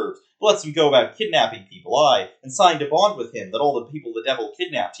he deserves, but lets him go about kidnapping people, and signed a bond with him that all the people the devil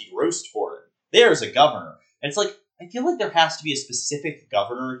kidnapped he'd roast for him. There's a governor. And it's I feel like there has to be a specific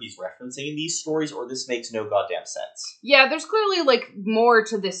governor he's referencing in these stories, or this makes no goddamn sense. Yeah, there's clearly, more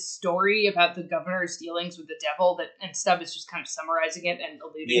to this story about the governor's dealings with the devil, and Stubb is just kind of summarizing it and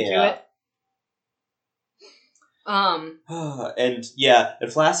alluding to it. And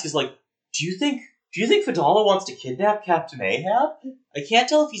Flask is like, do you think Fedallah wants to kidnap Captain Ahab? I can't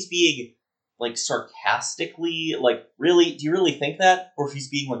tell if he's being, sarcastically, really, do you really think that? Or if he's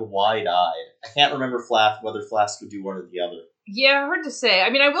being, wide-eyed. I can't remember whether Flask would do one or the other. Yeah, hard to say. I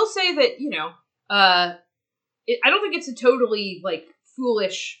mean, I will say that, I don't think it's a totally,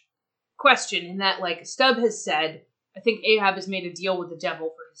 foolish question in that, Stubb has said, I think Ahab has made a deal with the devil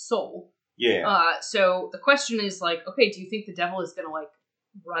for his soul. Yeah. So the question is, okay, do you think the devil is gonna,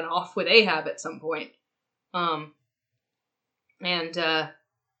 run off with Ahab at some point?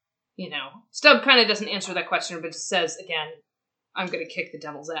 Stubb kind of doesn't answer that question, but just says, again, I'm gonna kick the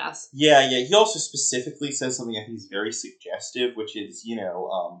devil's ass. Yeah, he also specifically says something I think is very suggestive, which is,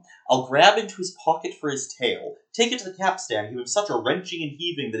 I'll grab into his pocket for his tail, take it to the capstan, give him such a wrenching and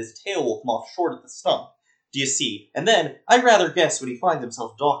heaving that his tail will come off short at the stump. Do you see? And then, I'd rather guess when he finds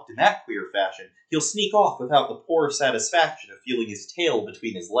himself docked in that queer fashion, he'll sneak off without the poor satisfaction of feeling his tail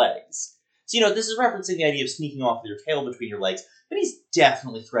between his legs. So, this is referencing the idea of sneaking off with your tail between your legs, but he's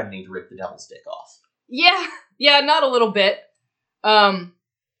definitely threatening to rip the devil's dick off. Yeah, not a little bit. It's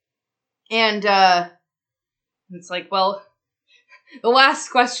well, the last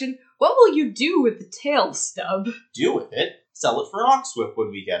question, what will you do with the tail, Stubb? Do with it? Sell it for an ox whip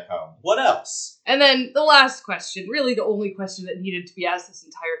when we get home. What else? And then the last question, really the only question that needed to be asked this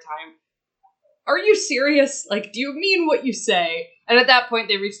entire time. Are you serious? Do you mean what you say? And at that point,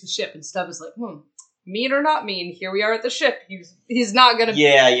 they reach the ship, and Stubb is like, mean or not mean, here we are at the ship. He's not gonna...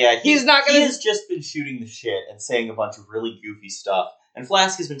 Yeah. He's not gonna... He has just been shooting the shit and saying a bunch of really goofy stuff. And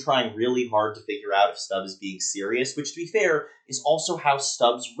Flask has been trying really hard to figure out if Stubb is being serious, which, to be fair, is also how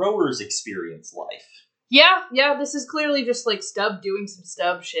Stubb's rowers experience life. Yeah, this is clearly just, Stubb doing some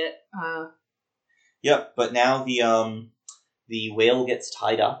Stubb shit. Yep, but now the whale gets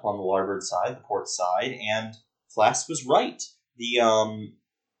tied up on the larboard side, the port side, and Flask was right. The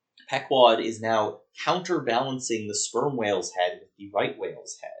Pequod is now counterbalancing the sperm whale's head with the right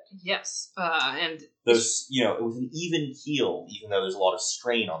whale's head. Yes, and... Those, it was an even keel, even though there's a lot of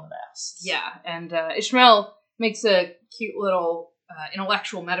strain on the masts. Yeah, and Ishmael makes a cute little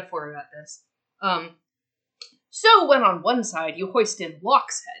intellectual metaphor about this. So when on one side you hoist in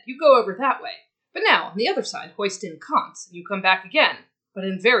Locke's head, you go over that way. But now, on the other side, hoist in Kant's, and you come back again, but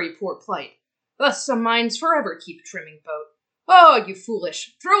in very poor plight. Thus some minds forever keep trimming boat. Oh, you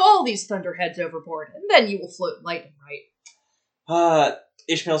foolish, throw all these thunderheads overboard, and then you will float light and right.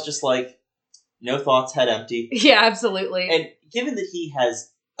 Ishmael's just like, no thoughts, head empty. Yeah, absolutely. And given that he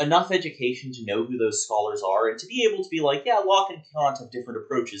has enough education to know who those scholars are, and to be able to be like, yeah, Locke and Kant have different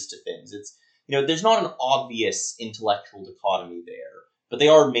approaches to things. It's, there's not an obvious intellectual dichotomy there, but they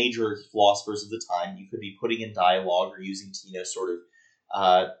are major philosophers of the time. You could be putting in dialogue or using to, sort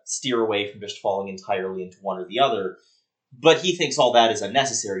of steer away from just falling entirely into one or the other. But he thinks all that is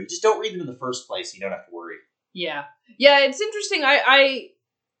unnecessary. Just don't read them in the first place. You don't have to worry. Yeah. Yeah, it's interesting.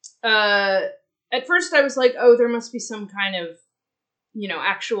 At first I was like, oh, there must be some kind of,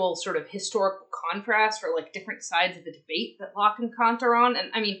 actual sort of historical contrast or like different sides of the debate that Locke and Kant are on.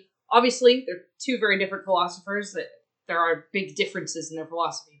 And I mean, obviously they're two very different philosophers that there are big differences in their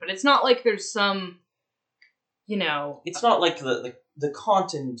philosophy, but it's not like there's some, It's not like the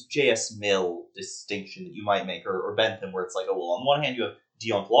Kant and J.S. Mill distinction that you might make, or Bentham, where it's like, oh, well, on one hand you have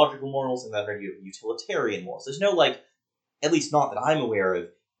deontological morals, and on the other hand you have utilitarian morals. There's no, at least not that I'm aware of,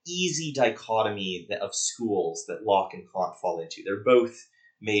 easy dichotomy of schools that Locke and Kant fall into. They're both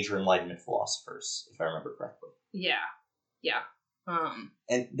major Enlightenment philosophers, if I remember correctly. Yeah.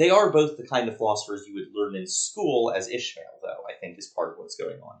 And they are both the kind of philosophers you would learn in school as Ishmael, though, I think is part of what's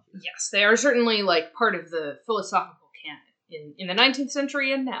going on here. Yes, they are certainly, part of the philosophical canon in the 19th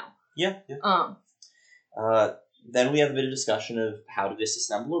century and now. Yeah. Then we have a bit of discussion of how to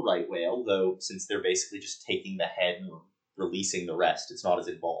disassemble a right whale, though since they're basically just taking the head and releasing the rest, it's not as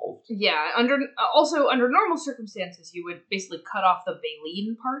involved. Yeah, under normal circumstances, you would basically cut off the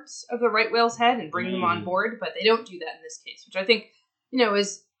baleen parts of the right whale's head and bring them on board, but they don't do that in this case, which I think,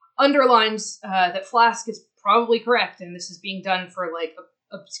 underlines that Flask is probably correct, and this is being done for,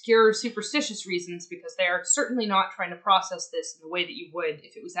 obscure, superstitious reasons, because they are certainly not trying to process this in the way that you would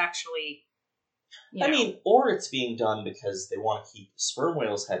if it was actually... or it's being done because they want to keep the sperm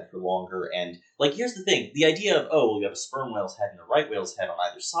whale's head for longer, and, here's the thing, the idea of, you have a sperm whale's head and a right whale's head on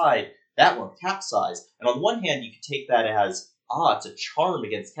either side, that won't capsize, and on the one hand, you could take that as, it's a charm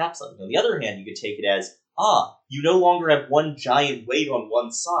against capsizing. On the other hand, you could take it as, you no longer have one giant weight on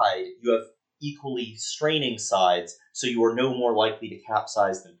one side, you have equally straining sides, so you are no more likely to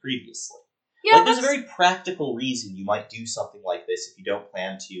capsize than previously. Yeah, there's a very practical reason you might do something like this if you don't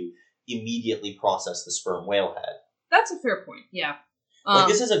plan to immediately process the sperm whale head. That's a fair point, yeah.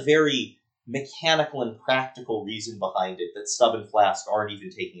 This is a very mechanical and practical reason behind it that Stubb and Flask aren't even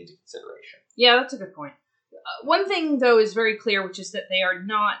taking into consideration. Yeah, that's a good point. One thing, though, is very clear, which is that they are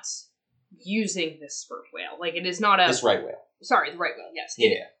not using this sperm whale. It is not a... This right whale. Sorry, the right whale, yes.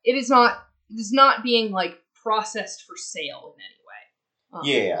 Yeah. It is not being, processed for sale in any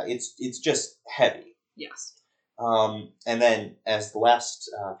way. It's just heavy. Yes. And then, as the last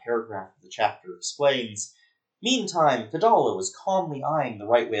paragraph of the chapter explains, meantime, Fedallah was calmly eyeing the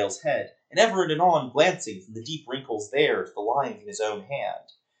right whale's head, and ever and anon glancing from the deep wrinkles there to the lines in his own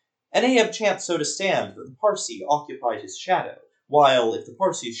hand. And Ahab chanced so to stand that the Parsee occupied his shadow, while, if the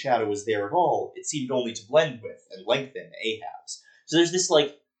Parsee's shadow was there at all, it seemed only to blend with and lengthen Ahab's. So there's this,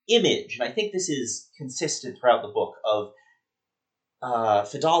 image, and I think this is consistent throughout the book, of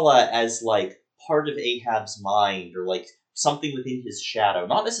Fedallah as, part of Ahab's mind, or something within his shadow.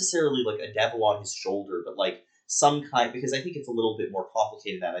 Not necessarily a devil on his shoulder, but some kind, because I think it's a little bit more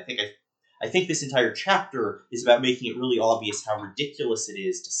complicated than that. I think this entire chapter is about making it really obvious how ridiculous it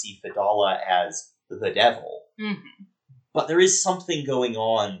is to see Fedallah as the devil. Mm-hmm. But there is something going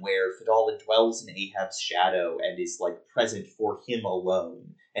on where Fedallah dwells in Ahab's shadow and is present for him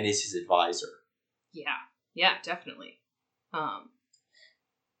alone and is his advisor. Yeah, definitely.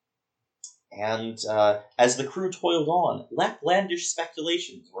 And as the crew toiled on, laplandish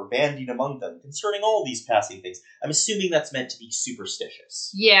speculations were bandied among them concerning all these passing things. I'm assuming that's meant to be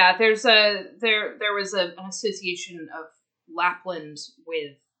superstitious. Yeah, there was an association of Lapland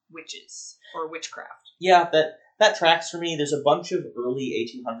with witches or witchcraft. Yeah, that tracks for me. There's a bunch of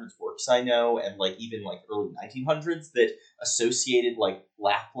early 1800s works I know, and even early 1900s that associated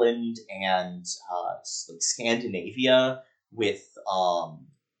Lapland and Scandinavia with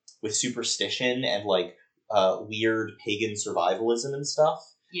superstition and weird pagan survivalism and stuff.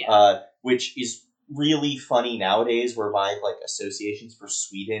 Yeah. Which is really funny nowadays, where my associations for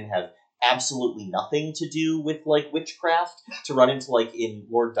Sweden have absolutely nothing to do with, like, witchcraft, to run into, like, in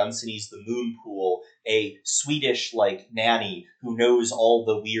Lord Dunsany's The Moon Pool, a Swedish, like, nanny who knows all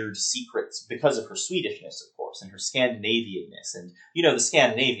the weird secrets because of her Swedishness, of course, and her Scandinavianness. And, you know, the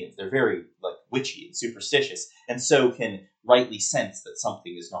Scandinavians, they're very, like, witchy and superstitious, and so can rightly sense that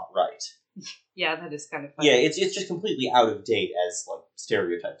something is not right. Yeah, that is kind of funny. Yeah, it's just completely out of date as, like,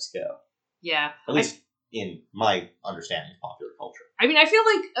 stereotypes go. Yeah. At least in my understanding of popular culture. I mean, I feel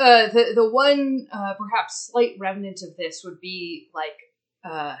like the one perhaps slight remnant of this would be like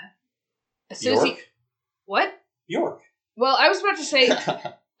Bjork? What? Bjork. Well, I was about to say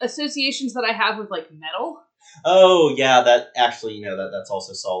associations that I have with like metal. Oh yeah, that actually, you know, that's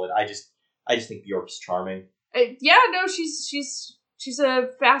also solid. I just think Bjork's charming. Yeah, no, she's a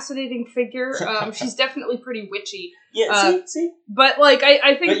fascinating figure. She's definitely pretty witchy. Yeah, see. But like,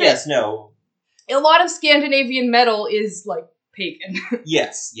 I think But that yes, no. a lot of Scandinavian metal is like pagan.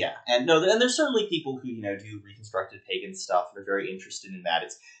 Yes, yeah, and there's certainly people who, you know, do reconstructed pagan stuff and are very interested in that.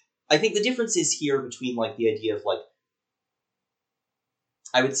 I think the difference is here between, like, the idea of, like,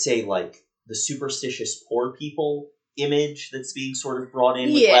 I would say, like, the superstitious poor people image that's being sort of brought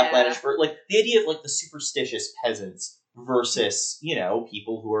in with Laplandish, like, the idea of, like, the superstitious peasants versus, you know,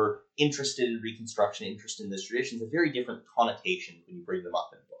 people who are interested in reconstruction, interested in this tradition, is a very different connotation when you bring them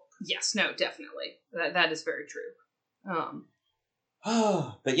up in a book. Yes, no, definitely. That is very true.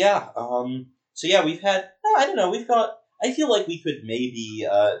 But yeah, so yeah, we've had, I don't know, I feel like we could maybe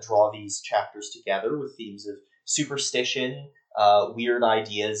draw these chapters together with themes of superstition, weird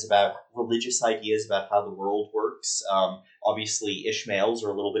ideas about, religious ideas about how the world works. Obviously, Ishmaels are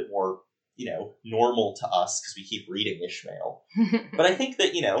a little bit more, you know, normal to us because we keep reading Ishmael. But I think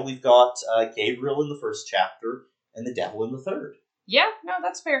that, you know, we've got Gabriel in the first chapter and the devil in the third. Yeah, no,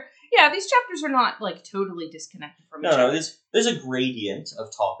 that's fair. Yeah, these chapters are not, like, totally disconnected from each other. No, there's a gradient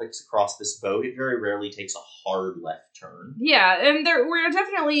of topics across this boat. It very rarely takes a hard left turn. Yeah, and we're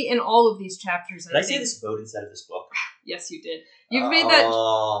definitely in all of these chapters. Did I say this boat instead of this book? Yes, you did. You've made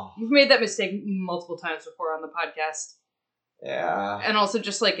that mistake multiple times before on the podcast. Yeah. And also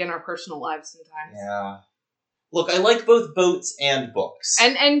just, like, in our personal lives sometimes. Yeah. Look, I like both boats and books.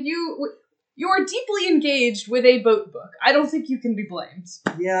 And you are deeply engaged with a boat book. I don't think you can be blamed.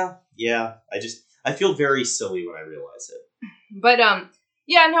 Yeah. I feel very silly when I realize it. But,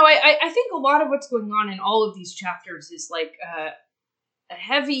 yeah, no, I think a lot of what's going on in all of these chapters is, like, a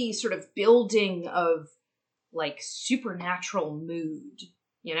heavy sort of building of, like, supernatural mood,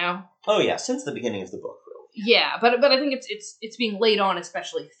 you know? Oh, yeah, since the beginning of the book, really. Yeah, but I think it's being laid on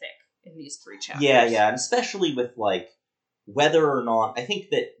especially thick in these three chapters. Yeah, and especially with, like, whether or not, I think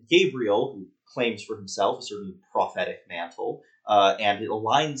that Gabriel, who claims for himself a certain prophetic mantle, and it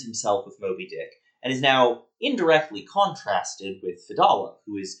aligns himself with Moby Dick, and is now indirectly contrasted with Fedallah,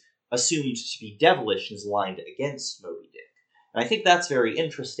 who is assumed to be devilish and is aligned against Moby Dick. And I think that's very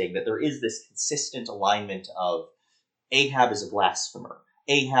interesting, that there is this consistent alignment of Ahab is a blasphemer.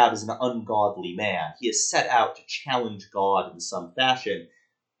 Ahab is an ungodly man. He is set out to challenge God in some fashion.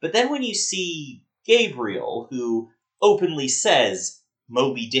 But then when you see Gabriel, who openly says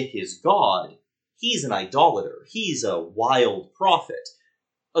Moby Dick is God, he's an idolater. He's a wild prophet.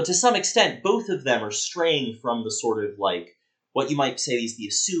 To some extent, both of them are straying from the sort of, like, what you might say is the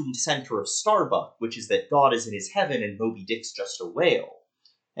assumed center of Starbuck, which is that God is in his heaven and Moby Dick's just a whale.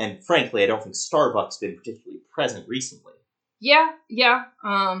 And frankly, I don't think Starbuck's been particularly present recently. Yeah.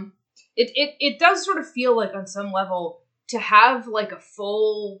 It does sort of feel like, on some level, to have, like, a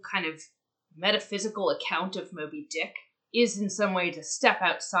full kind of metaphysical account of Moby Dick is in some way to step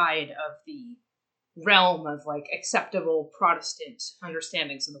outside of the realm of, like, acceptable Protestant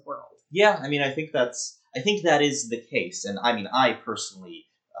understandings of the world. Yeah, I mean, I think that is the case, and I mean, I personally,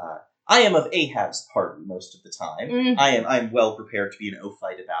 I am of Ahab's party most of the time. Mm. I'm well prepared to be an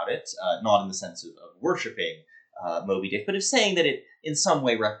ophite about it, not in the sense of worshipping Moby Dick, but of saying that it in some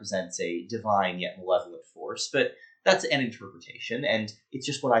way represents a divine yet malevolent force, but that's an interpretation, and it's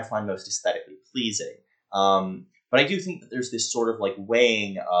just what I find most aesthetically pleasing. But I do think that there's this sort of, like,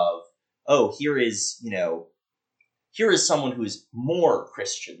 weighing of, oh, here is someone who is more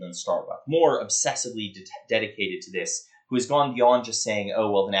Christian than Starbuck, more obsessively dedicated to this, who has gone beyond just saying,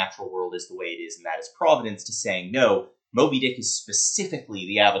 oh, well, the natural world is the way it is, and that is providence, to saying, no, Moby Dick is specifically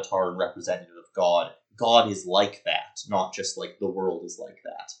the avatar and representative of God. God is like that, not just, like, the world is like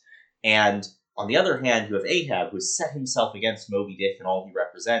that. And on the other hand, you have Ahab, who has set himself against Moby Dick and all he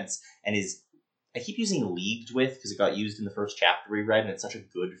represents, and is, I keep using leagued with, because it got used in the first chapter we read, and it's such a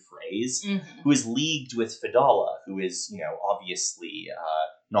good phrase, who is leagued with Fedallah, who is, obviously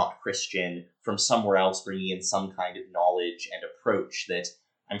not Christian, from somewhere else bringing in some kind of knowledge and approach that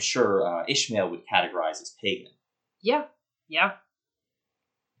I'm sure Ishmael would categorize as pagan. Yeah.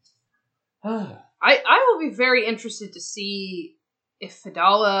 I will be very interested to see if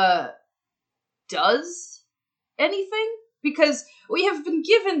Fedallah does anything, because we have been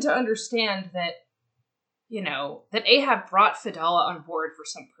given to understand that, that Ahab brought Fedallah on board for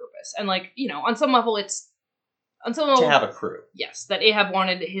some purpose. And, on some level to have a crew. Yes, that Ahab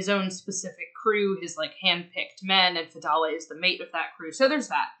wanted his own specific crew, his, hand-picked men, and Fedallah is the mate of that crew. So there's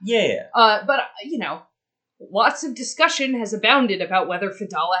that. Yeah. But, lots of discussion has abounded about whether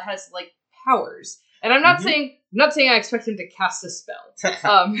Fedallah has, powers. And I'm not saying I expect him to cast a spell.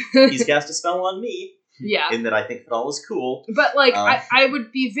 He's cast a spell on me. Yeah. In that I think Fedallah's cool. But, I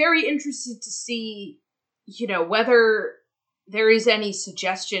would be very interested to see, whether there is any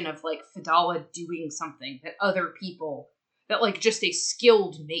suggestion of, Fedallah doing something that other people, that, just a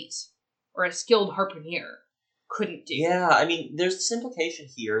skilled mate or a skilled harpooner couldn't do. Yeah, I mean, there's this implication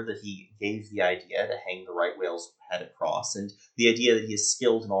here that he gave the idea to hang the right whale's head across, and the idea that he is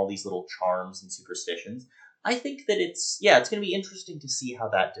skilled in all these little charms and superstitions. I think that it's going to be interesting to see how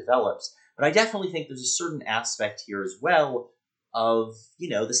that develops, but I definitely think there's a certain aspect here as well of,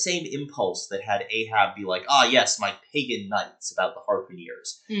 the same impulse that had Ahab be like, yes, my pagan knights about the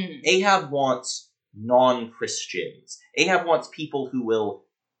harpooneers. Ahab wants non-Christians. Ahab wants people who will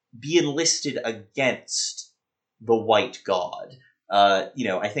be enlisted against the white god.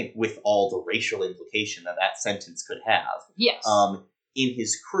 I think with all the racial implication that sentence could have. Yes. In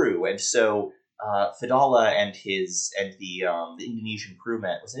his crew. And so, Fedallah and the Indonesian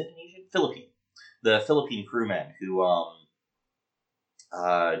crewmen, was it Indonesian? Philippine. The Philippine crewmen who,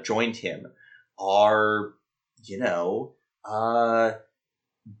 joined him are,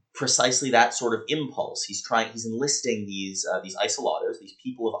 precisely that sort of impulse. He's enlisting these isolados, these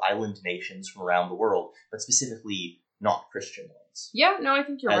people of island nations from around the world, but specifically not Christian ones. Yeah, no, I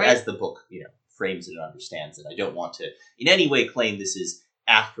think you're right. As the book, frames it and understands it. I don't want to in any way claim this is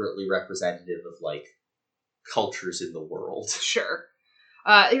accurately representative of, cultures in the world. Sure.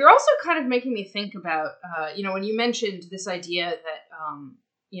 You're also kind of making me think about, when you mentioned this idea that,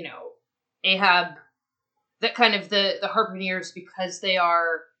 Ahab, that kind of the harpooneers, because they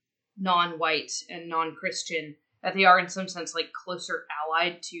are non-white and non-Christian, that they are in some sense, closer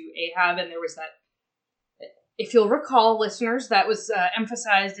allied to Ahab, and there was that, if you'll recall, listeners, that was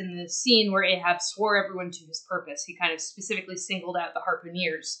emphasized in the scene where Ahab swore everyone to his purpose. He kind of specifically singled out the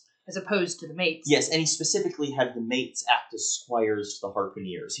harpooneers as opposed to the mates. Yes, and he specifically had the mates act as squires to the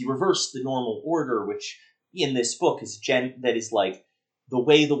harpooneers. He reversed the normal order, which in this book is the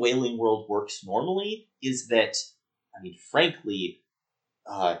way the whaling world works normally is that, frankly,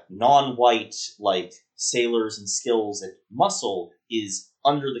 non-white, sailors and skills and muscle is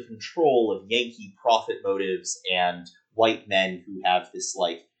under the control of Yankee profit motives and white men who have this,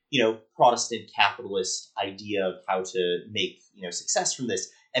 Protestant capitalist idea of how to make, success from this.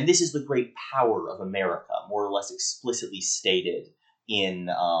 And this is the great power of America, more or less explicitly stated in,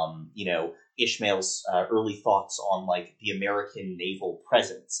 Ishmael's early thoughts on, the American naval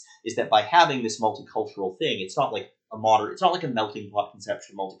presence, is that by having this multicultural thing, it's not like a melting pot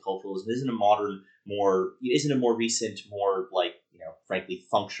conception of multiculturalism. It isn't a more recent, more, frankly,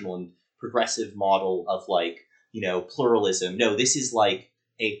 functional and progressive model of, pluralism. No, this is,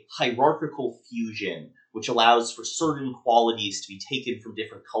 a hierarchical fusion which allows for certain qualities to be taken from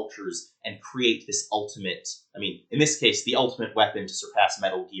different cultures and create this ultimate, in this case, the ultimate weapon to surpass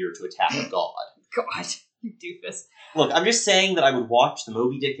Metal Gear to attack a god. God, you doofus. Look, I'm just saying that I would watch the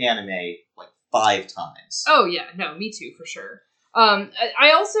Moby Dick anime 5 times. Oh yeah, no, me too, for sure.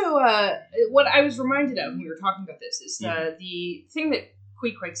 I also, what I was reminded of when we were talking about this is the thing that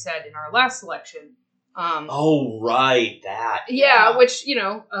Queequeg said in our last selection. That. Yeah, which,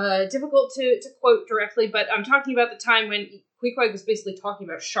 difficult to quote directly, but I'm talking about the time when Queequeg was basically talking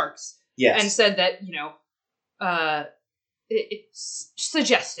about sharks. Yes. And said that, it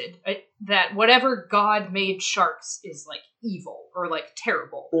suggested that whatever god made sharks is, evil or,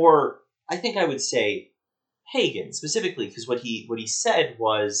 terrible. Or, I think I would say pagan, specifically, because what he said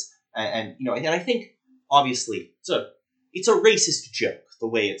was, and I think, obviously, it's a racist joke, the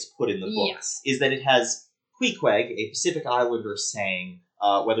way it's put in the book, yes. Is that it has Queequeg, a Pacific Islander, saying,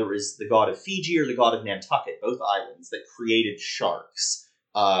 whether it was the god of Fiji or the god of Nantucket, both islands, that created sharks.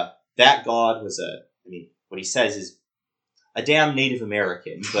 That god was what he says is a damn Native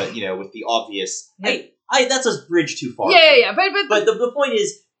American, but, with the obvious... that's a bridge too far. Yeah. But the point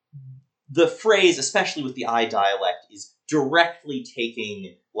is, the phrase, especially with the I dialect, is directly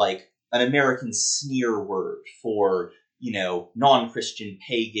taking, an American sneer word for, non-Christian,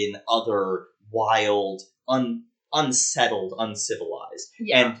 pagan, other, wild, unsettled, uncivilized.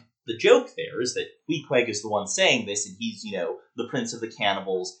 Yeah. And the joke there is that Queequeg is the one saying this, and he's, the prince of the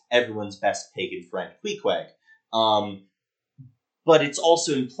cannibals, everyone's best pagan friend, Queequeg. But it's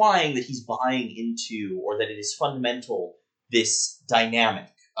also implying that he's buying into, or that it is fundamental, this dynamic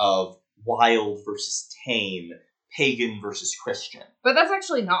of wild versus tame, pagan versus Christian. But that's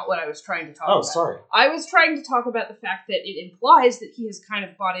actually not what I was trying to talk about. Oh, sorry. I was trying to talk about the fact that it implies that he has kind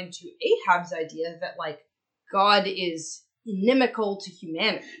of bought into Ahab's idea that, God is inimical to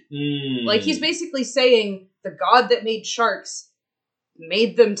humanity. He's basically saying, the God that made sharks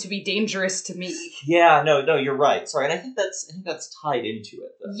made them to be dangerous to me. Yeah, no, you're right. Sorry, and I think that's tied into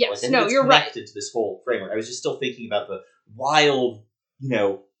it. Though. Yes, connected you're right. To this whole framework. I was just still thinking about the wild,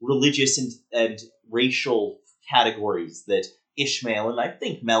 religious and racial categories that Ishmael and I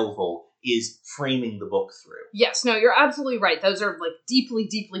think Melville is framing the book through. Yes, you're absolutely right. Those are deeply,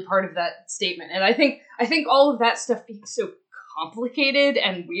 deeply part of that statement, and I think all of that stuff being so complicated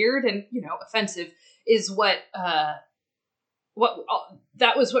and weird and offensive is what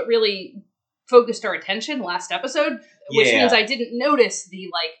was what really focused our attention last episode, which means I didn't notice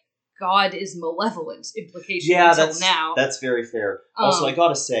the God is malevolent implication until now. That's very fair. Also, I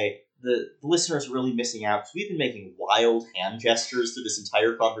gotta say, the listeners are really missing out because we've been making wild hand gestures through this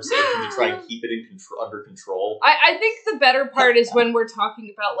entire conversation to try and keep it under control. I think the better part is when we're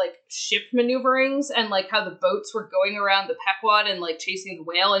talking about ship maneuverings and how the boats were going around the Pequod and chasing the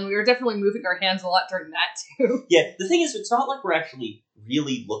whale, and we were definitely moving our hands a lot during that too. Yeah, the thing is, it's not like we're actually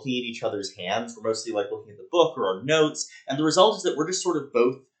really looking at each other's hands. We're mostly looking at the book or our notes, and the result is that we're just sort of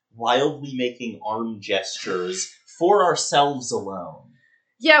both wildly making arm gestures for ourselves alone.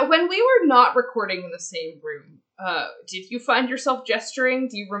 Yeah, when we were not recording in the same room, did you find yourself gesturing?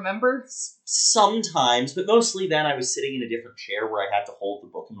 Do you remember? Sometimes, but mostly then I was sitting in a different chair where I had to hold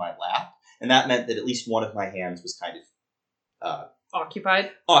the book in my lap, and that meant that at least one of my hands was kind of... occupied?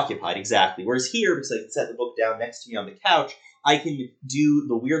 Occupied, exactly. Whereas here, because I can set the book down next to me on the couch, I can do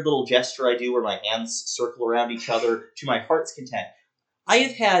the weird little gesture I do where my hands circle around each other to my heart's content. I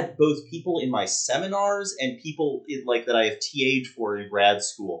have had both people in my seminars and people that I have TA'd for in grad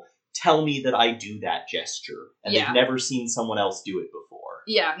school tell me that I do that gesture, and they've never seen someone else do it before.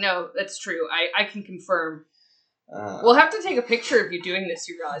 Yeah, no, that's true. I can confirm. We'll have to take a picture of you doing this,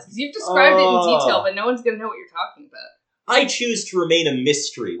 you realize, because you've described it in detail, but no one's going to know what you're talking about. I choose to remain a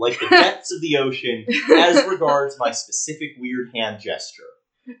mystery, like the depths of the ocean, as regards my specific weird hand gesture.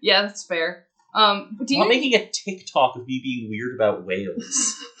 Yeah, that's fair. I'm making a TikTok of me being weird about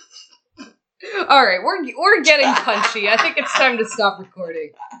whales. Alright, we're getting punchy. I think it's time to stop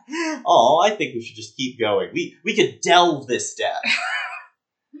recording. Oh, I think we should just keep going. We could delve this down.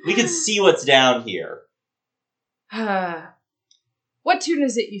 We could see what's down here. What tune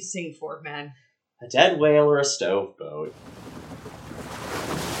is it you sing for, man? A dead whale or a stove boat?